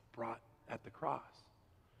God brought at the cross.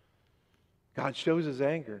 God shows his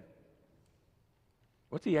anger.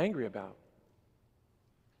 What's he angry about?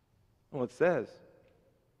 Well, it says,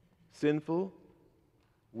 sinful,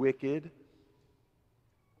 wicked,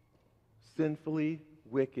 sinfully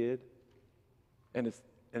wicked, and it's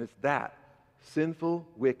that. Sinful,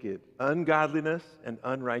 wicked, ungodliness, and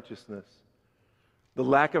unrighteousness. The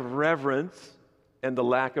lack of reverence and the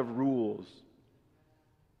lack of rules.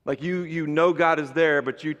 Like you know God is there,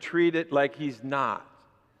 but you treat it like he's not.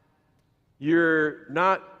 You're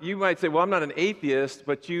not, you might say, well, I'm not an atheist,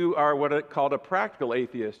 but you are what is called a practical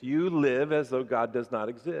atheist. You live as though God does not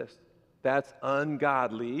exist. That's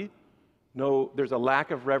ungodly. No, there's a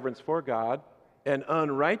lack of reverence for God. And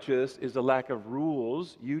unrighteous is a lack of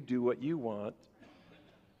rules. You do what you want.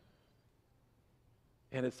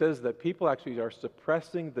 And it says that people actually are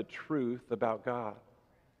suppressing the truth about God.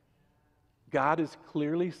 God is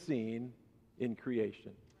clearly seen in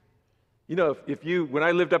creation. You know, when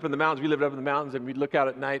I lived up in the mountains, we lived up in the mountains, and we'd look out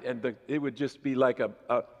at night, and it would just be like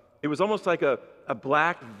it was almost like a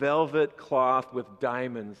black velvet cloth with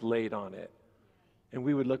diamonds laid on it. And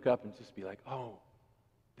we would look up and just be like, oh,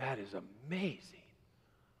 that is amazing.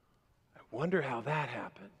 I wonder how that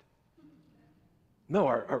happened. No,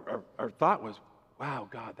 our thought was, wow,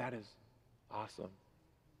 God, that is awesome.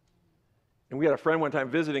 And we had a friend one time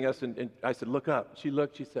visiting us, and I said, look up. She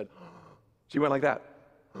looked, she said, she went like that.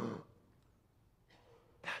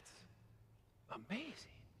 That's amazing.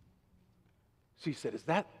 She said,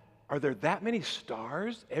 are there that many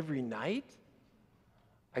stars every night?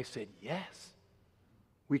 I said, yes.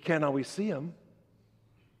 We can't always see them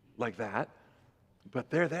like that, but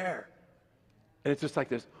they're there. And it's just like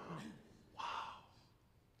this, wow.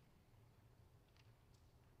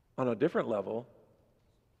 On a different level,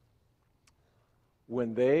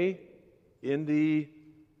 when they, in the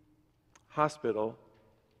hospital,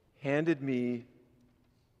 handed me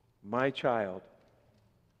my child,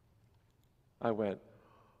 I went,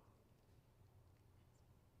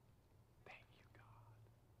 thank you,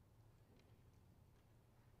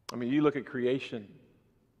 God. I mean, you look at creation,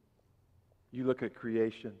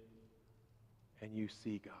 and you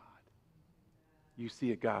see God. You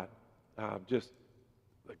see a God, just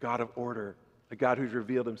a God of order, a God who's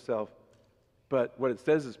revealed himself. But what it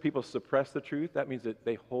says is people suppress the truth. That means that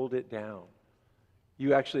they hold it down.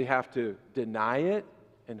 You actually have to deny it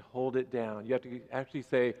and hold it down. You have to actually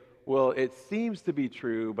say, well, it seems to be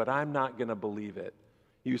true, but I'm not going to believe it.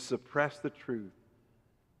 You suppress the truth.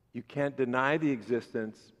 You can't deny the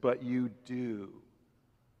existence, but you do.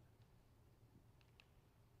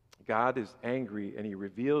 God is angry, and he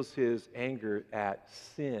reveals his anger at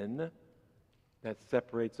sin that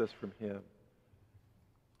separates us from him.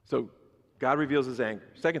 So God reveals his anger.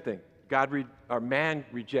 Second thing, man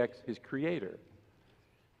rejects his creator.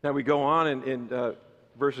 Now we go on in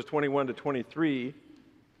verses 21 to 23,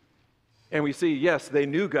 and we see, yes, they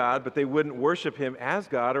knew God, but they wouldn't worship him as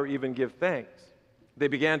God or even give thanks. They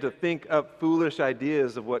began to think up foolish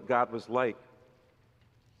ideas of what God was like.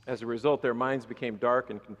 As a result, their minds became dark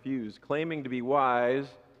and confused. Claiming to be wise,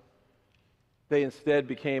 they instead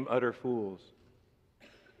became utter fools.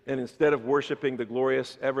 And instead of worshiping the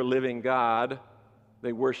glorious, ever-living God,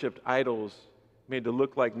 they worshiped idols made to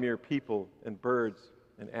look like mere people and birds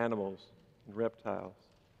and animals and reptiles.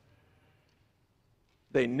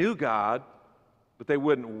 They knew God, but they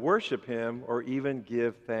wouldn't worship him or even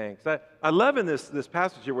give thanks. I love in this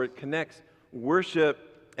passage here where it connects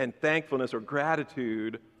worship and thankfulness or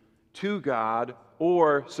gratitude to God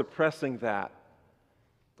or suppressing that.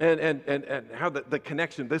 And how the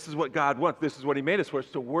connection, this is what God wants, this is what he made us for, is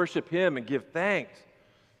to worship him and give thanks.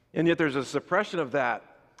 And yet there's a suppression of that.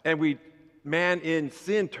 And man in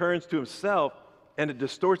sin turns to himself, and it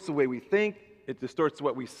distorts the way we think, it distorts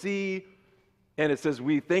what we see, and it says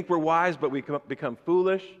we think we're wise, but we become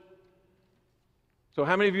foolish. So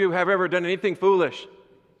how many of you have ever done anything foolish?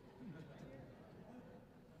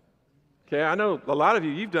 Okay, I know a lot of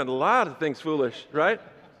you've done a lot of things foolish, right?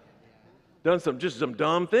 Done some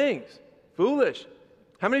dumb things. Foolish.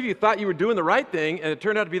 How many of you thought you were doing the right thing and it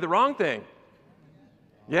turned out to be the wrong thing?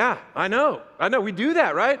 Yeah, I know. We do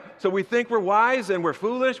that, right? So we think we're wise and we're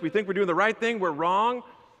foolish. We think we're doing the right thing. We're wrong.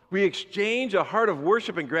 We exchange a heart of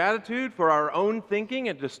worship and gratitude for our own thinking.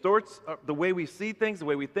 It distorts the way we see things, the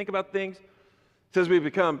way we think about things. It says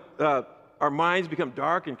our minds become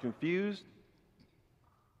dark and confused.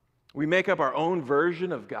 We make up our own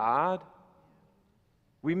version of God.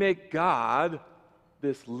 We make God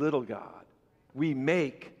this little God. We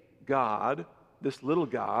make God, this little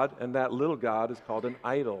God, and that little God is called an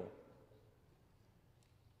idol.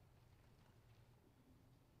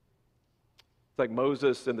 It's like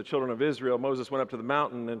Moses and the children of Israel. Moses went up to the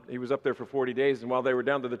mountain, and he was up there for 40 days, and while they were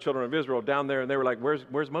down to the children of Israel, down there, and they were like,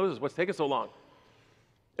 where's Moses? What's taking so long?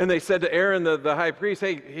 And they said to Aaron, the high priest,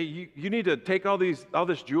 hey, you need to take all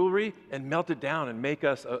this jewelry and melt it down and make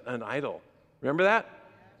us an idol. Remember that?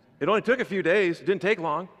 It only took a few days. It didn't take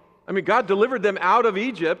long. I mean, God delivered them out of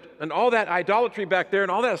Egypt and all that idolatry back there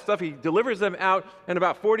and all that stuff. He delivers them out, and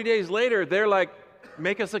about 40 days later, they're like,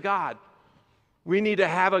 make us a God. We need to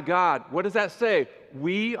have a God. What does that say?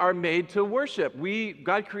 We are made to worship.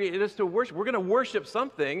 God created us to worship. We're going to worship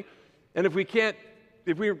something, and if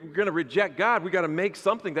we're going to reject God, we got to make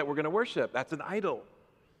something that we're going to worship. That's an idol.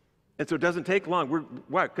 And so it doesn't take long.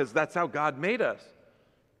 Why? Because that's how God made us.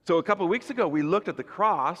 So a couple of weeks ago, we looked at the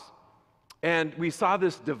cross, and we saw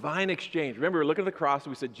this divine exchange. Remember, we were looking at the cross,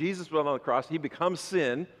 and we said Jesus was on the cross. He becomes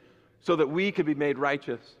sin so that we could be made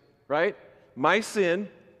righteous, right? My sin,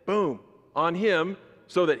 boom, on him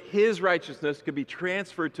so that his righteousness could be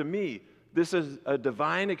transferred to me. This is a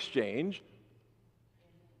divine exchange,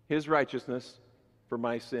 his righteousness for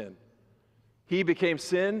my sin. He became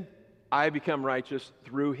sin, I become righteous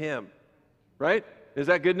through him, right? Is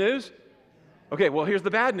that good news? Okay, well, here's the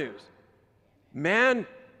bad news. Man,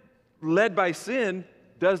 led by sin,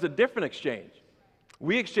 does a different exchange.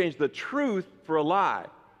 We exchange the truth for a lie.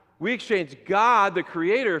 We exchange God, the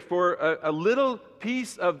creator, for a little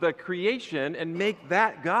piece of the creation and make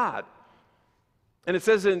that God. And it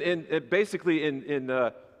says basically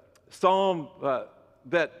in Psalm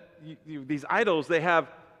that these idols, they have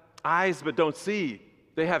eyes but don't see.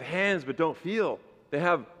 They have hands but don't feel. They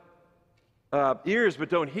have ears but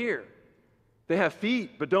don't hear. They have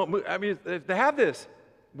feet but don't move. I mean, they have this.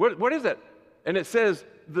 What is it? And it says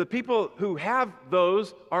the people who have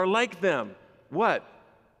those are like them. What?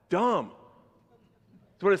 Dumb.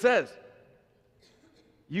 That's what it says.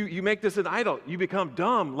 You make this an idol. You become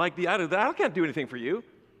dumb like the idol. The idol can't do anything for you.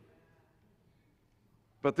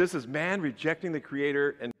 But this is man rejecting the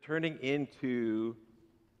Creator and turning into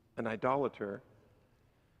an idolater.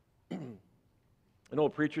 An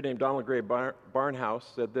old preacher named Donald Gray Barnhouse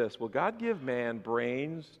said this: will God give man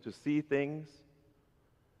brains to see things?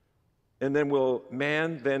 And then will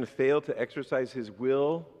man then fail to exercise his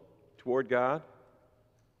will toward God?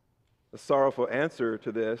 The sorrowful answer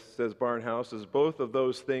to this, says Barnhouse, is both of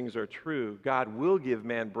those things are true. God will give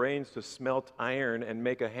man brains to smelt iron and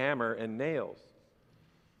make a hammer and nails.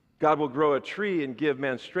 God will grow a tree and give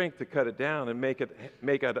man strength to cut it down and make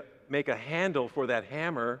a handle for that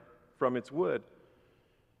hammer from its wood.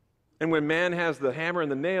 And when man has the hammer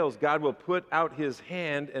and the nails, God will put out his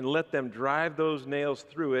hand and let them drive those nails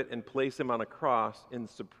through it and place him on a cross in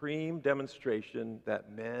supreme demonstration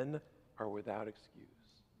that men are without excuse.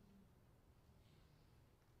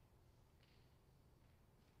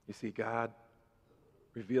 You see, God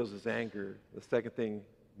reveals his anger. The second thing,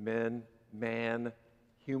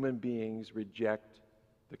 human beings reject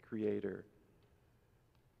the Creator.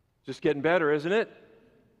 Just getting better, isn't it?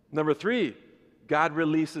 Number 3, God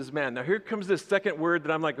releases man. Now here comes this second word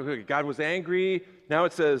that I'm like, okay, God was angry. Now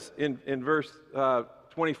it says in verse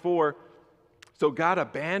 24, so God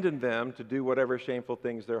abandoned them to do whatever shameful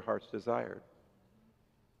things their hearts desired.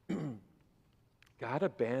 God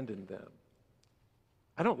abandoned them.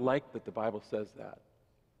 I don't like that the Bible says that.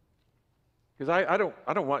 Because I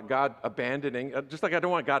don't want God abandoning, just like I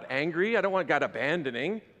don't want God angry, I don't want God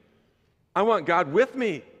abandoning. I want God with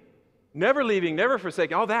me, never leaving, never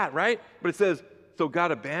forsaking, all that, right? But it says, so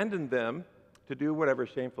God abandoned them to do whatever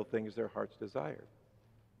shameful things their hearts desired.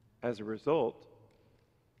 As a result,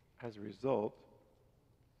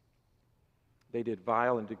 they did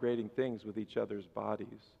vile and degrading things with each other's bodies.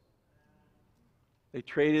 They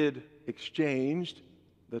exchanged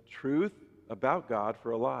the truth about God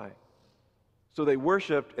for a lie. So they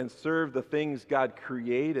worshiped and served the things God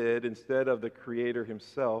created instead of the Creator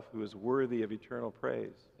himself, who is worthy of eternal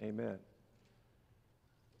praise. Amen.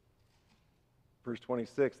 Verse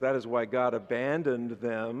 26, that is why God abandoned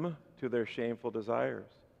them to their shameful desires.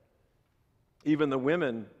 Even the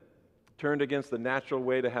women turned against the natural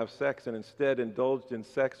way to have sex and instead indulged in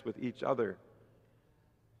sex with each other.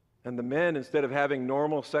 And the men, instead of having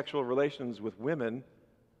normal sexual relations with women,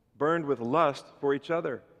 burned with lust for each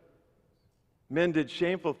other. Men did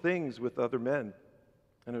shameful things with other men,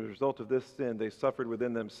 and as a result of this sin, they suffered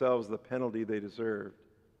within themselves the penalty they deserved.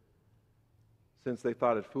 Since they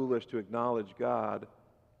thought it foolish to acknowledge God,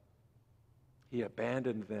 he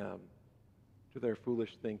abandoned them to their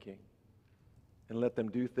foolish thinking and let them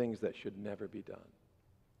do things that should never be done.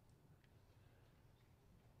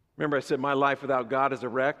 Remember, I said my life without God is a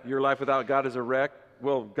wreck. Your life without God is a wreck.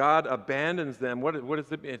 Well, God abandons them. What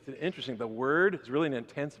is it? It's interesting. The word is really an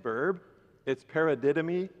intense verb. It's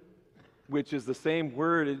paradidomi, which is the same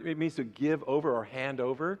word. It means to give over or hand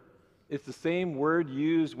over. It's the same word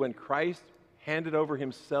used when Christ handed over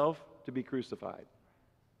himself to be crucified.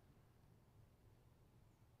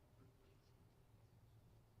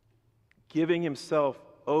 Giving himself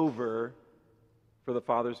over for the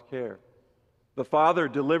Father's care. The Father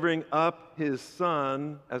delivering up his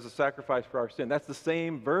Son as a sacrifice for our sin. That's the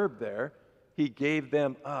same verb there. He gave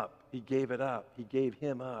them up. He gave it up. He gave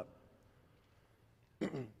him up.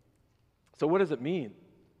 So what does it mean?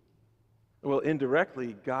 Well,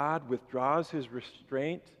 indirectly, God withdraws his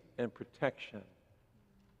restraint and protection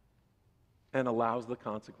and allows the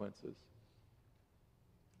consequences.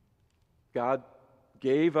 God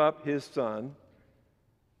gave up his Son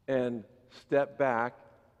and stepped back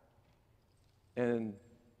and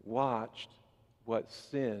watched what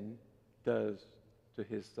sin does to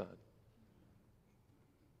his Son.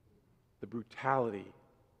 The brutality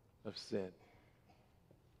of sin.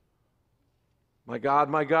 My God,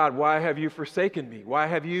 why have you forsaken me? Why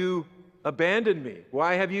have you abandoned me?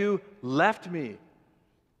 Why have you left me?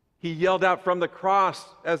 He yelled out from the cross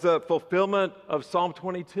as a fulfillment of Psalm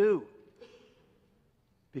 22.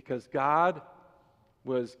 Because God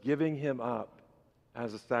was giving him up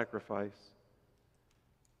as a sacrifice.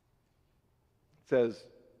 It says,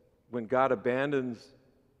 when God abandons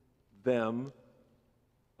them,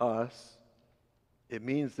 us, it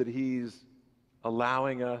means that he's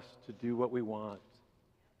allowing us to do what we want.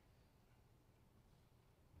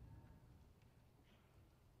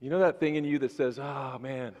 You know that thing in you that says, oh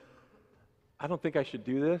man, I don't think I should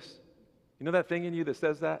do this? You know that thing in you that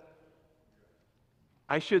says that?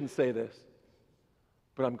 I shouldn't say this,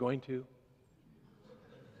 but I'm going to.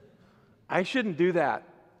 I shouldn't do that,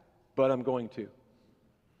 but I'm going to.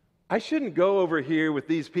 I shouldn't go over here with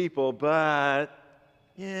these people, but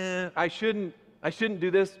yeah, I shouldn't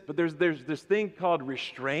do this, but there's this thing called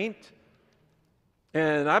restraint.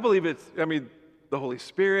 And I believe the Holy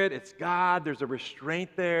Spirit, it's God, there's a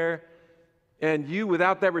restraint there. And you,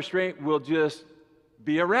 without that restraint, will just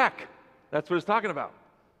be a wreck. That's what it's talking about.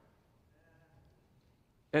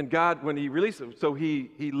 And God, when he releases, so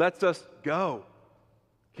he lets us go.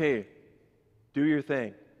 Okay, do your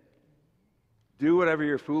thing. Do whatever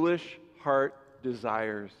your foolish heart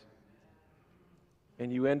desires.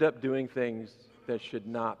 And you end up doing things that should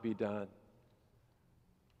not be done.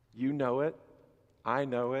 You know it. I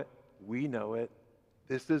know it. We know it.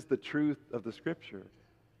 This is the truth of the Scripture.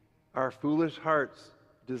 Our foolish hearts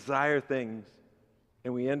desire things,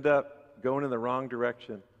 and we end up going in the wrong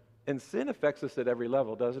direction. And sin affects us at every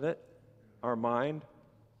level, doesn't it? Our mind,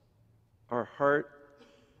 our heart,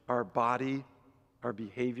 our body, our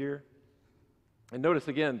behavior. And notice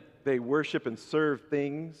again, they worship and serve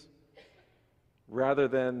things rather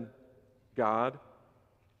than God.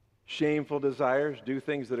 Shameful desires, do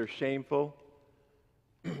things that are shameful.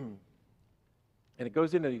 And it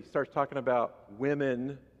goes in and he starts talking about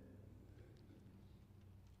women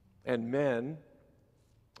and men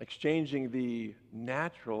exchanging the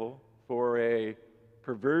natural for a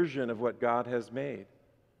perversion of what God has made.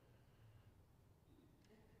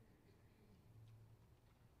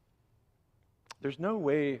 There's no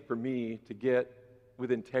way for me to get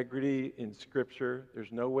with integrity in Scripture.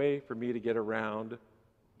 There's no way for me to get around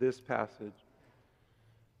this passage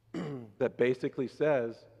that basically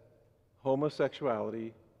says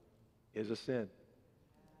homosexuality is a sin.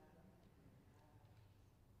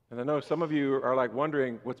 And I know some of you are like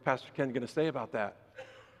wondering, what's Pastor Ken going to say about that?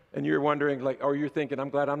 And you're wondering, or you're thinking, I'm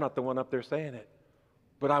glad I'm not the one up there saying it.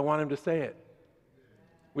 But I want him to say it.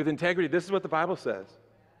 With integrity, this is what the Bible says.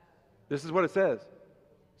 This is what it says.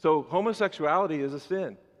 So homosexuality is a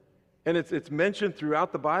sin. And it's mentioned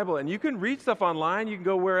throughout the Bible. And you can read stuff online, you can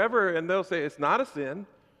go wherever, and they'll say it's not a sin.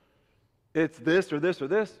 It's this or this or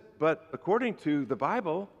this. But according to the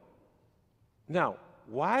Bible, now,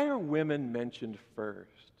 why are women mentioned first?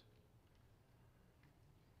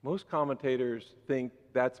 Most commentators think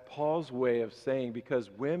that's Paul's way of saying because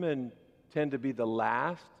women tend to be the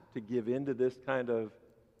last to give in to this kind of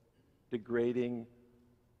degrading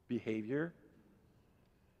behavior,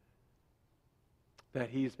 that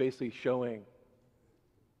he's basically showing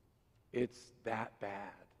it's that bad.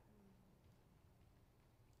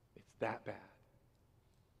 It's that bad.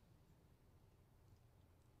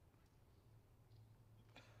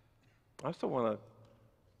 I also want to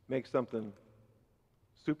make something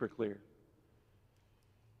super clear.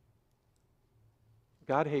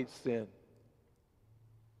 God hates sin,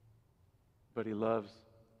 but he loves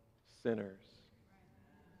sinners.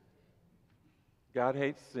 God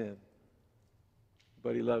hates sin,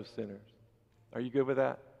 but he loves sinners. Are you good with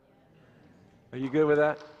that? Are you good with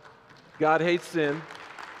that? God hates sin.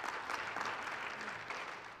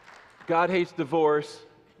 God hates divorce,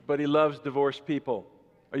 but he loves divorced people.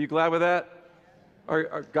 Are you glad with that?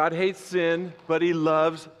 God hates sin, but he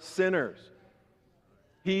loves sinners.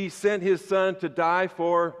 He sent his son to die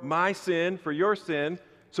for my sin, for your sin.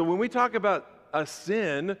 So when we talk about a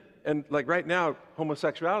sin, and like right now,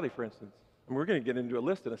 homosexuality, for instance, and we're going to get into a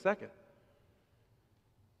list in a second.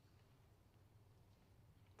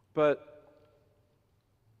 But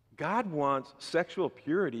God wants sexual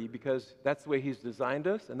purity because that's the way he's designed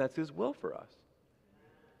us, and that's his will for us.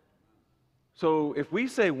 So if we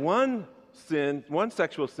say one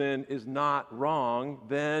sexual sin is not wrong,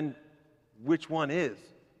 then which one is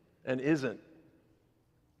and isn't?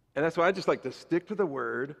 And that's why I just like to stick to the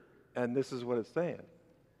word, and this is what it's saying.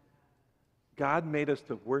 God made us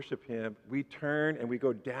to worship him. We turn and we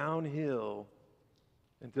go downhill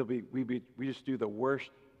until we just do the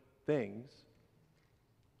worst things.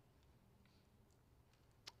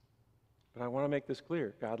 But I want to make this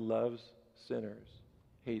clear. God loves sinners,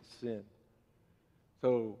 hates sin.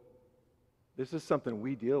 So this is something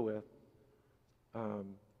we deal with.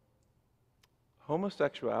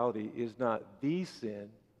 Homosexuality is not the sin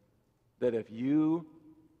that if you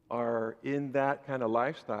are in that kind of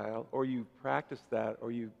lifestyle, or you practice that,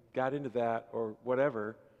 or you got into that, or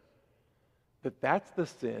whatever, that's the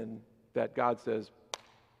sin that God says,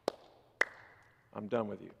 I'm done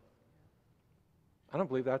with you. I don't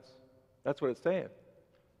believe that's what it's saying.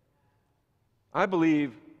 I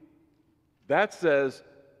believe that says,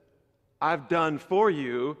 I've done for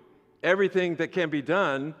you everything that can be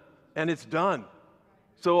done, and it's done.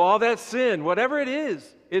 So all that sin, whatever it is,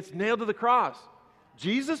 it's nailed to the cross.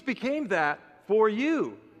 Jesus became that for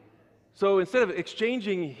you. So instead of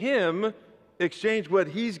exchanging him, exchange what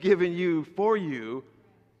he's given you for you,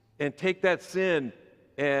 and take that sin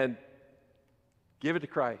and give it to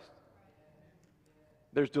Christ.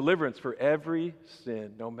 There's deliverance for every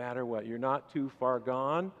sin, no matter what. You're not too far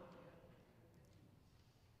gone.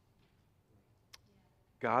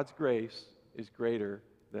 God's grace is greater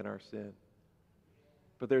than our sin.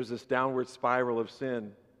 But there's this downward spiral of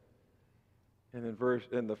sin. And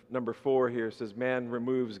in the number 4 here, it says, man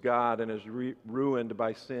removes God and is ruined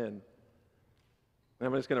by sin. And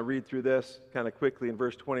I'm just going to read through this kind of quickly. In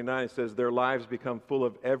verse 29, it says, their lives become full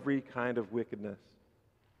of every kind of wickedness.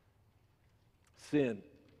 Sin,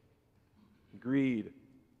 greed,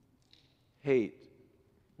 hate.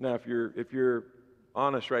 Now, if you're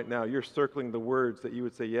honest right now, you're circling the words that you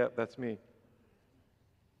would say, yep, that's me.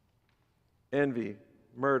 Envy,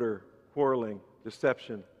 murder, quarreling,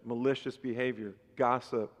 deception, malicious behavior,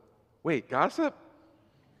 gossip. Wait, gossip?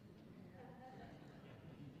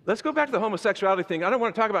 Let's go back to the homosexuality thing. I don't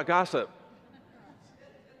want to talk about gossip.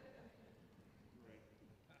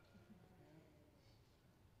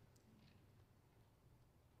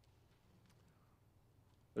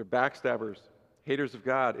 They're backstabbers, haters of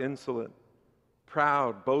God, insolent,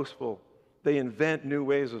 proud, boastful. They invent new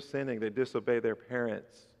ways of sinning. They disobey their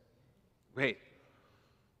parents. Wait,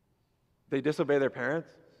 they disobey their parents?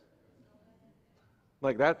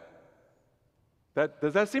 Like that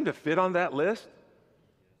does that seem to fit on that list?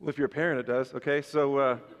 Well, if you're a parent, it does. Okay,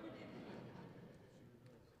 so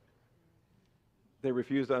they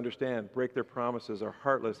refuse to understand, break their promises, are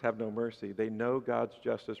heartless, have no mercy. They know God's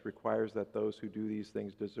justice requires that those who do these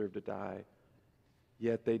things deserve to die,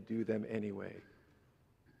 yet they do them anyway.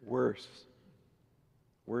 Worse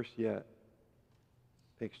yet,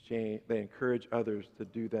 they encourage others to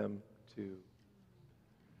do them too.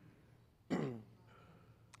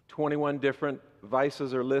 21 different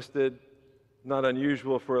vices are listed. Not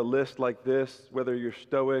unusual for a list like this, whether you're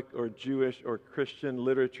Stoic or Jewish or Christian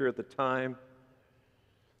literature at the time.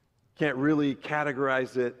 Can't really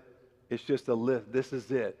categorize it. It's just a list. This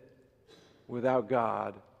is it. Without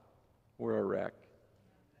God, we're a wreck.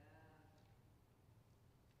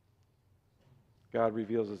 God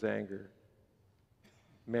reveals his anger.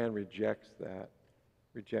 Man rejects that,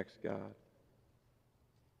 rejects God.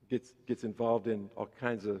 Gets involved in all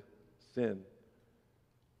kinds of sin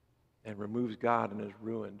and removes God and is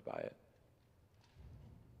ruined by it.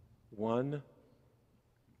 One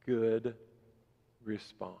good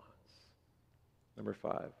response. Number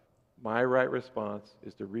 5, my right response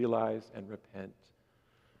is to realize and repent.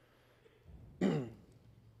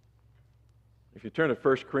 If you turn to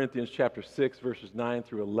 1 Corinthians chapter 6, verses 9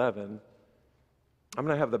 through 11, I'm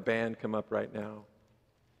going to have the band come up right now.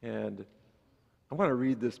 And I want to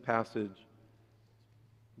read this passage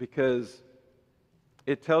because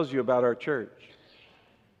it tells you about our church.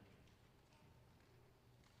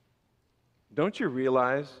 Don't you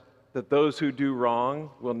realize that those who do wrong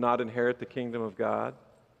will not inherit the kingdom of God?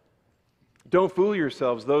 Don't fool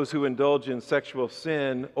yourselves, those who indulge in sexual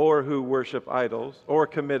sin or who worship idols or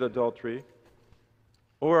commit adultery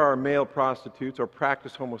or are male prostitutes or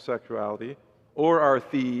practice homosexuality or are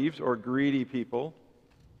thieves or greedy people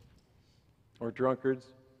or drunkards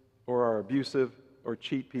or are abusive or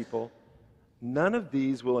cheat people. None of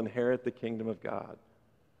these will inherit the kingdom of God.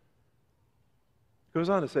 It goes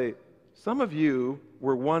on to say, some of you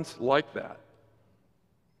were once like that.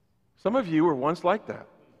 Some of you were once like that.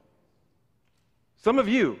 Some of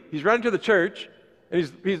you, he's writing to the church, and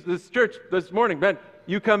he's this church this morning, Ben,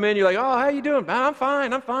 you come in, you're like, oh, how you doing? Man, I'm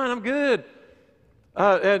fine, I'm good.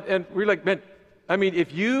 And we're like, Ben, I mean,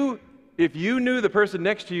 if you knew the person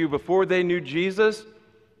next to you before they knew Jesus,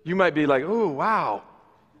 you might be like, oh, wow,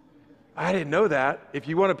 I didn't know that. If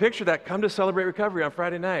you want to picture that, come to Celebrate Recovery on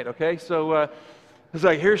Friday night, okay? So it's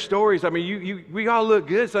like, here's stories. I mean, we all look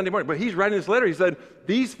good Sunday morning, but he's writing this letter. He said,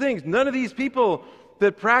 these things, none of these people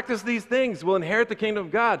that practice these things will inherit the kingdom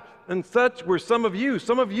of God. And such were some of you.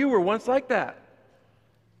 Some of you were once like that.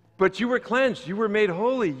 But you were cleansed. You were made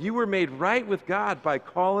holy. You were made right with God by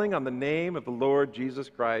calling on the name of the Lord Jesus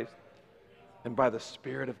Christ and by the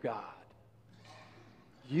Spirit of God.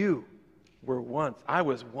 You were once. I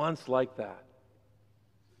was once like that.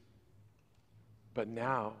 But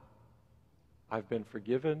now I've been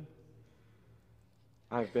forgiven.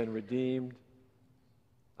 I've been redeemed.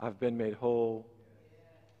 I've been made whole.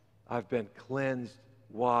 I've been cleansed,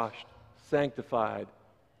 washed, sanctified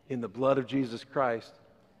in the blood of Jesus Christ,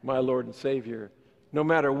 my Lord and Savior. No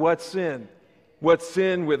matter what sin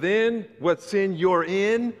within, what sin you're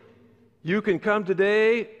in, you can come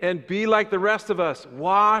today and be like the rest of us,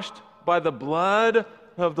 washed by the blood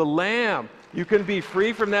of the Lamb. You can be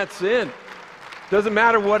free from that sin. Doesn't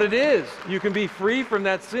matter what it is. You can be free from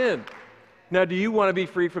that sin. Now, do you want to be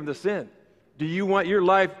free from the sin? Do you want your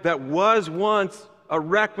life that was once a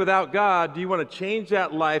wreck without God, do you want to change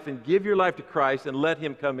that life and give your life to Christ and let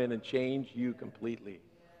Him come in and change you completely?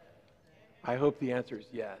 I hope the answer is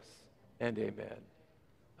yes and amen.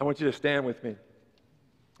 I want you to stand with me.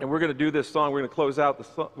 And we're going to do this song. We're going to close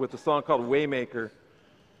out with a song called Waymaker.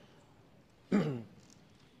 The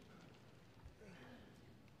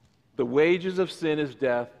wages of sin is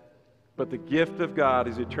death, but the gift of God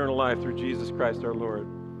is eternal life through Jesus Christ our Lord.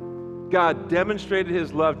 God demonstrated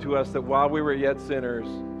His love to us that while we were yet sinners,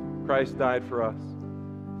 Christ died for us.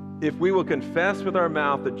 If we will confess with our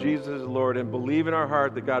mouth that Jesus is Lord and believe in our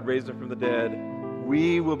heart that God raised Him from the dead,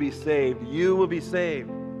 we will be saved. You will be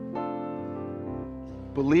saved.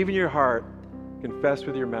 Believe in your heart, confess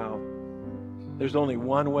with your mouth. There's only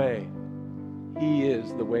one way. He is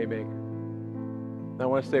the waymaker. Now I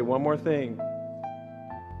want to say one more thing.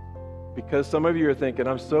 Because some of you are thinking,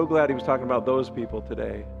 I'm so glad he was talking about those people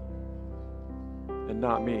today and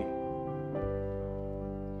not me.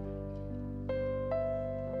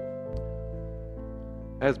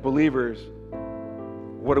 As believers,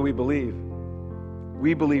 what do we believe?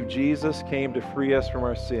 We believe Jesus came to free us from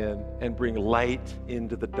our sin and bring light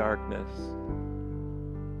into the darkness.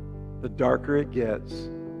 The darker it gets,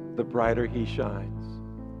 the brighter He shines.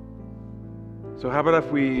 So how about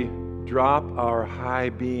if we drop our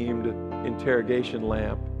high-beamed interrogation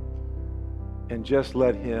lamp and just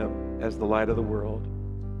let Him, as the light of the world,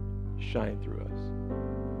 shine through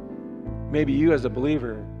us? Maybe you, as a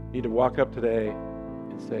believer, need to walk up today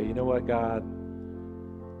and say, you know what, God?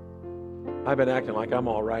 I've been acting like I'm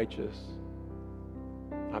all righteous.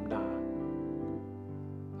 I'm not.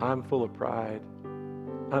 I'm full of pride.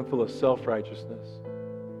 I'm full of self-righteousness.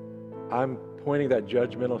 I'm pointing that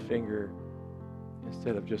judgmental finger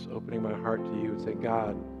instead of just opening my heart to you and saying,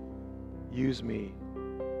 God, use me.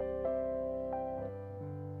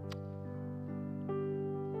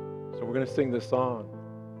 So we're going to sing this song.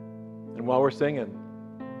 And while we're singing,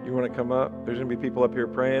 you want to come up? There's going to be people up here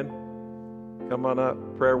praying. Come on up.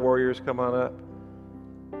 Prayer warriors, come on up.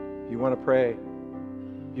 If you want to pray,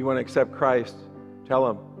 if you want to accept Christ, tell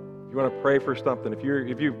Him. If you want to pray for something, if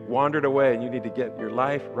you've wandered away and you need to get your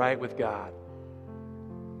life right with God.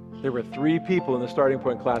 There were 3 people in the starting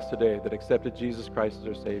point class today that accepted Jesus Christ as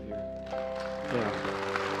their Savior. Yeah.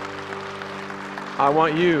 I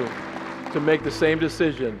want you to make the same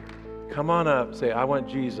decision. Come on up. Say, I want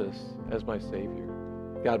Jesus as my Savior.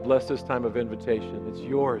 God, bless this time of invitation. It's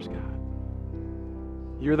yours, God.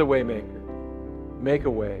 You're the way maker. Make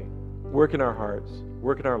a way. Work in our hearts.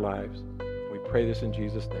 Work in our lives. We pray this in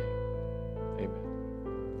Jesus' name. Amen.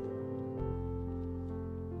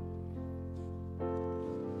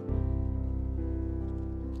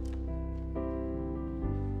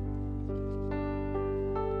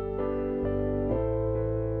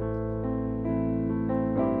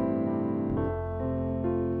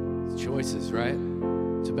 choices, right?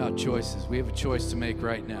 It's about choices. We have a choice to make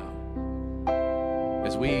right now.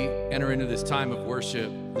 As we enter into this time of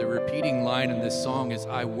worship, the repeating line in this song is,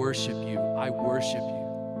 I worship you, I worship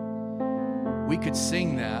you. We could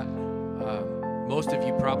sing that. Most of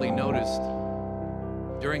you probably noticed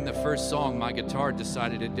during the first song, my guitar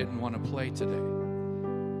decided it didn't want to play today.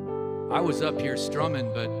 I was up here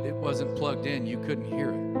strumming, but it wasn't plugged in. You couldn't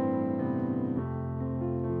hear it.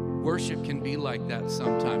 Worship can be like that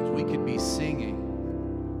sometimes. We could be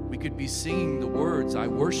singing. We could be singing the words, I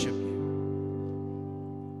worship you.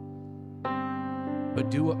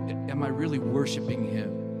 But am I really worshiping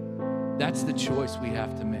him? That's the choice we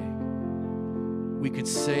have to make. We could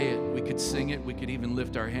say it, we could sing it, we could even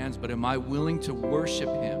lift our hands, but am I willing to worship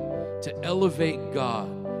him, to elevate God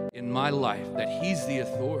in my life, that he's the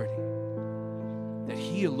authority, that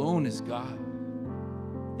he alone is God?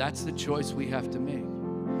 That's the choice we have to make.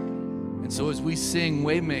 And so as we sing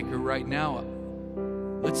Waymaker right now,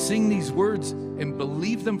 let's sing these words and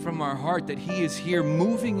believe them from our heart that he is here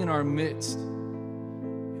moving in our midst.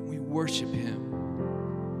 And we worship him.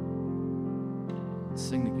 Let's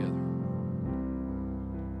sing together.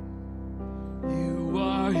 You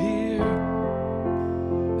are here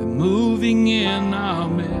and moving in our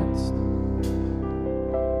midst.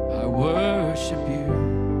 I worship you.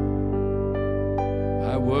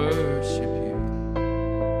 I worship you.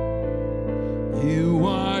 You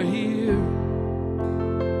are here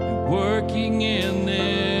and working in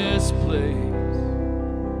this place.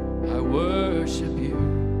 I worship you.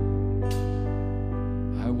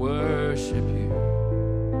 I worship you.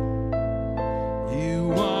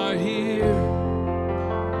 You are here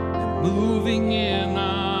and moving in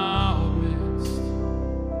our midst.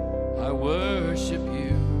 I worship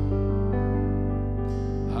you.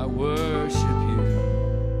 I worship you.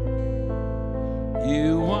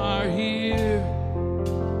 You are here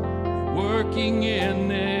working in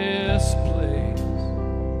this place.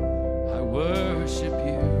 I worship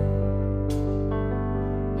you.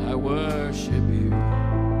 I worship you.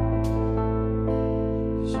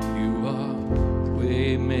 'Cause you are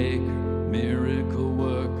waymaker, miracle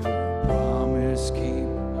worker, promise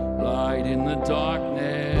keeper, light in the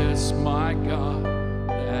darkness. My God,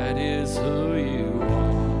 that is who you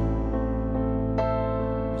are.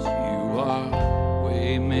 'Cause you are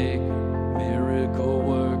waymaker, miracle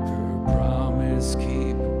worker, promise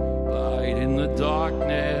keeper, light in the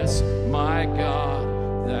darkness. My God,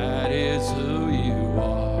 that is who you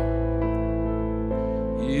are.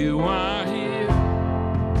 You are here,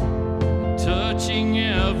 touching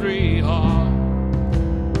every heart.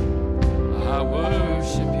 I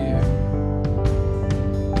worship you.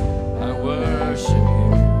 I worship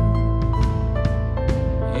you.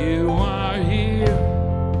 You are here,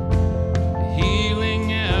 healing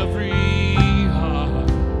every heart.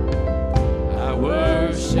 I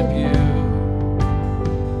worship you.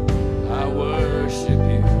 I worship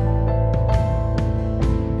you.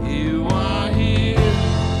 You are here,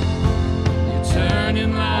 you're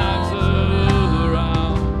turning lives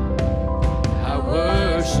around. I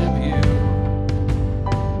worship you.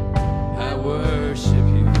 I worship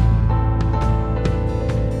you.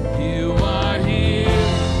 You are here,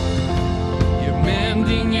 you're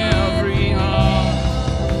mending every heart.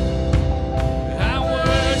 I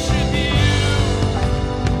worship you.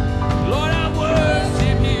 Lord, I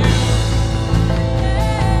worship you.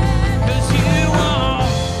 'Cause you are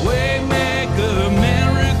waymaker,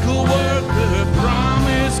 miracle worker,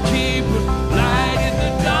 promise keeper, light in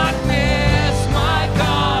the darkness. My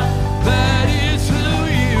God, that is who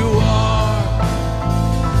you are.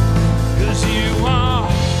 'Cause you are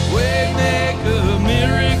waymaker,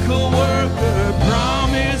 miracle worker,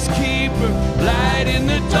 promise keeper, light in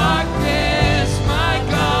the darkness. My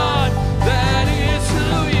God, that is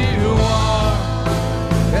who you are.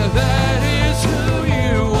 And that is who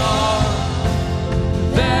you are.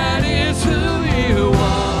 That is who you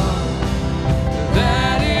are.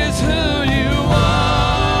 That is who you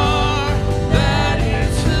are. That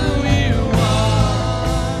is who you are.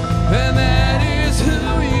 And that is who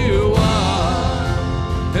you are.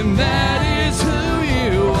 And that is who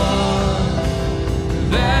you are.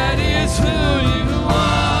 That is who you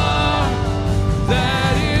are.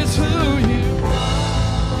 That is who you are.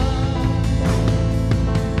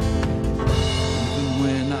 Even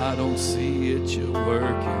when I don't see it, you're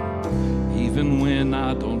working. Even when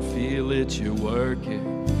I don't feel it, you're working.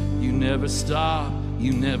 You never stop,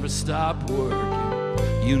 you never stop working.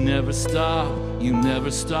 You never stop, you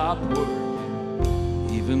never stop working.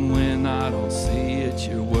 Even when I don't see it,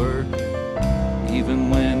 you're working. Even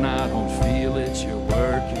when I don't feel it, you're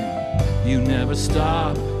working. You never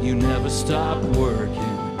stop, you never stop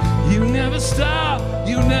working. You never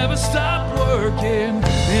stop working.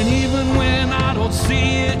 And even when I don't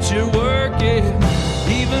see it, you're working.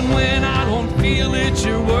 Even when I don't feel it,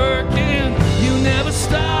 you're working. You never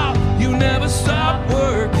stop working. You never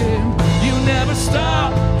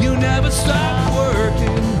stop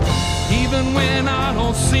working. Even when I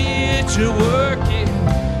don't see it, you're working.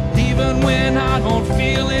 Even when I don't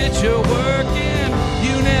feel it, you're working.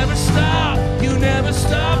 You never stop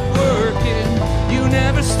working. You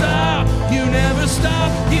never stop. You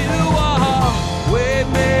are way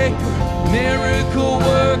maker, miracle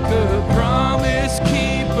worker, promise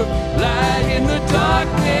keeper, light in the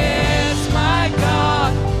darkness. My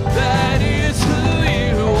God, that is who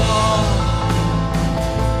you are.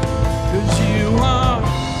 'Cause you are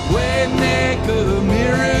way maker,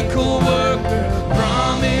 miracle worker,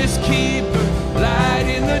 promise keeper, light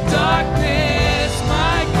in the darkness.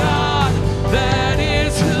 My God, that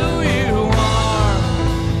is who you are.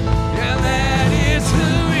 Yeah, that is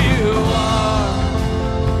who you are.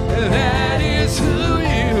 That is who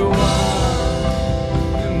you are.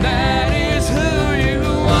 And that is who you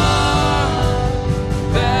are.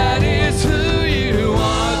 That is who you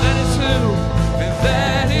are. That is who. And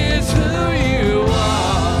that is who you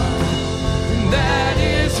are. And that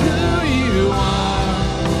is who you are.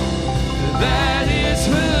 That is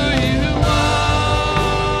who you are.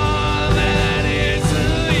 That is who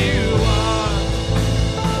you are.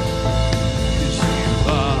 'Cause you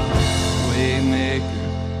are waymaker,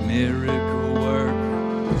 miracle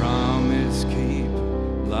worker, promise keeper,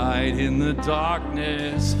 light in the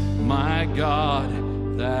darkness. My God,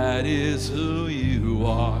 that is who you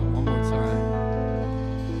are. One more time.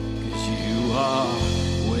 'Cause you are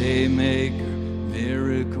waymaker,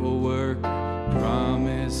 miracle worker,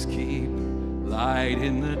 promise keeper, light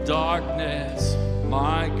in the darkness.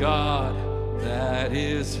 My God, that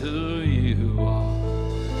is who you are.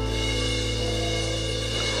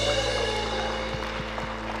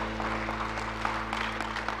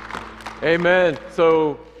 Amen.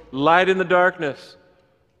 So, light in the darkness.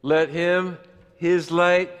 Let him, his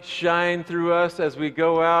light, shine through us as we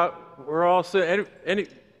go out. We're all sinners.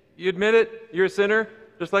 You admit it? You're a sinner,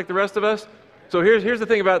 just like the rest of us? So here's the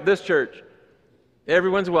thing about this church.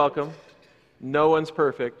 Everyone's welcome. No one's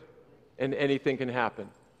perfect. And anything can happen.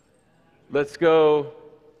 Let's go.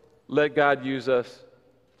 Let God use us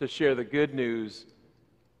to share the good news.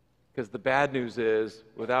 Because the bad news is,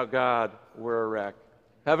 without God, we're a wreck.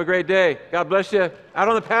 Have a great day. God bless you. Out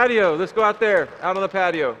on the patio. Let's go out there. Out on the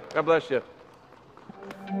patio. God bless you.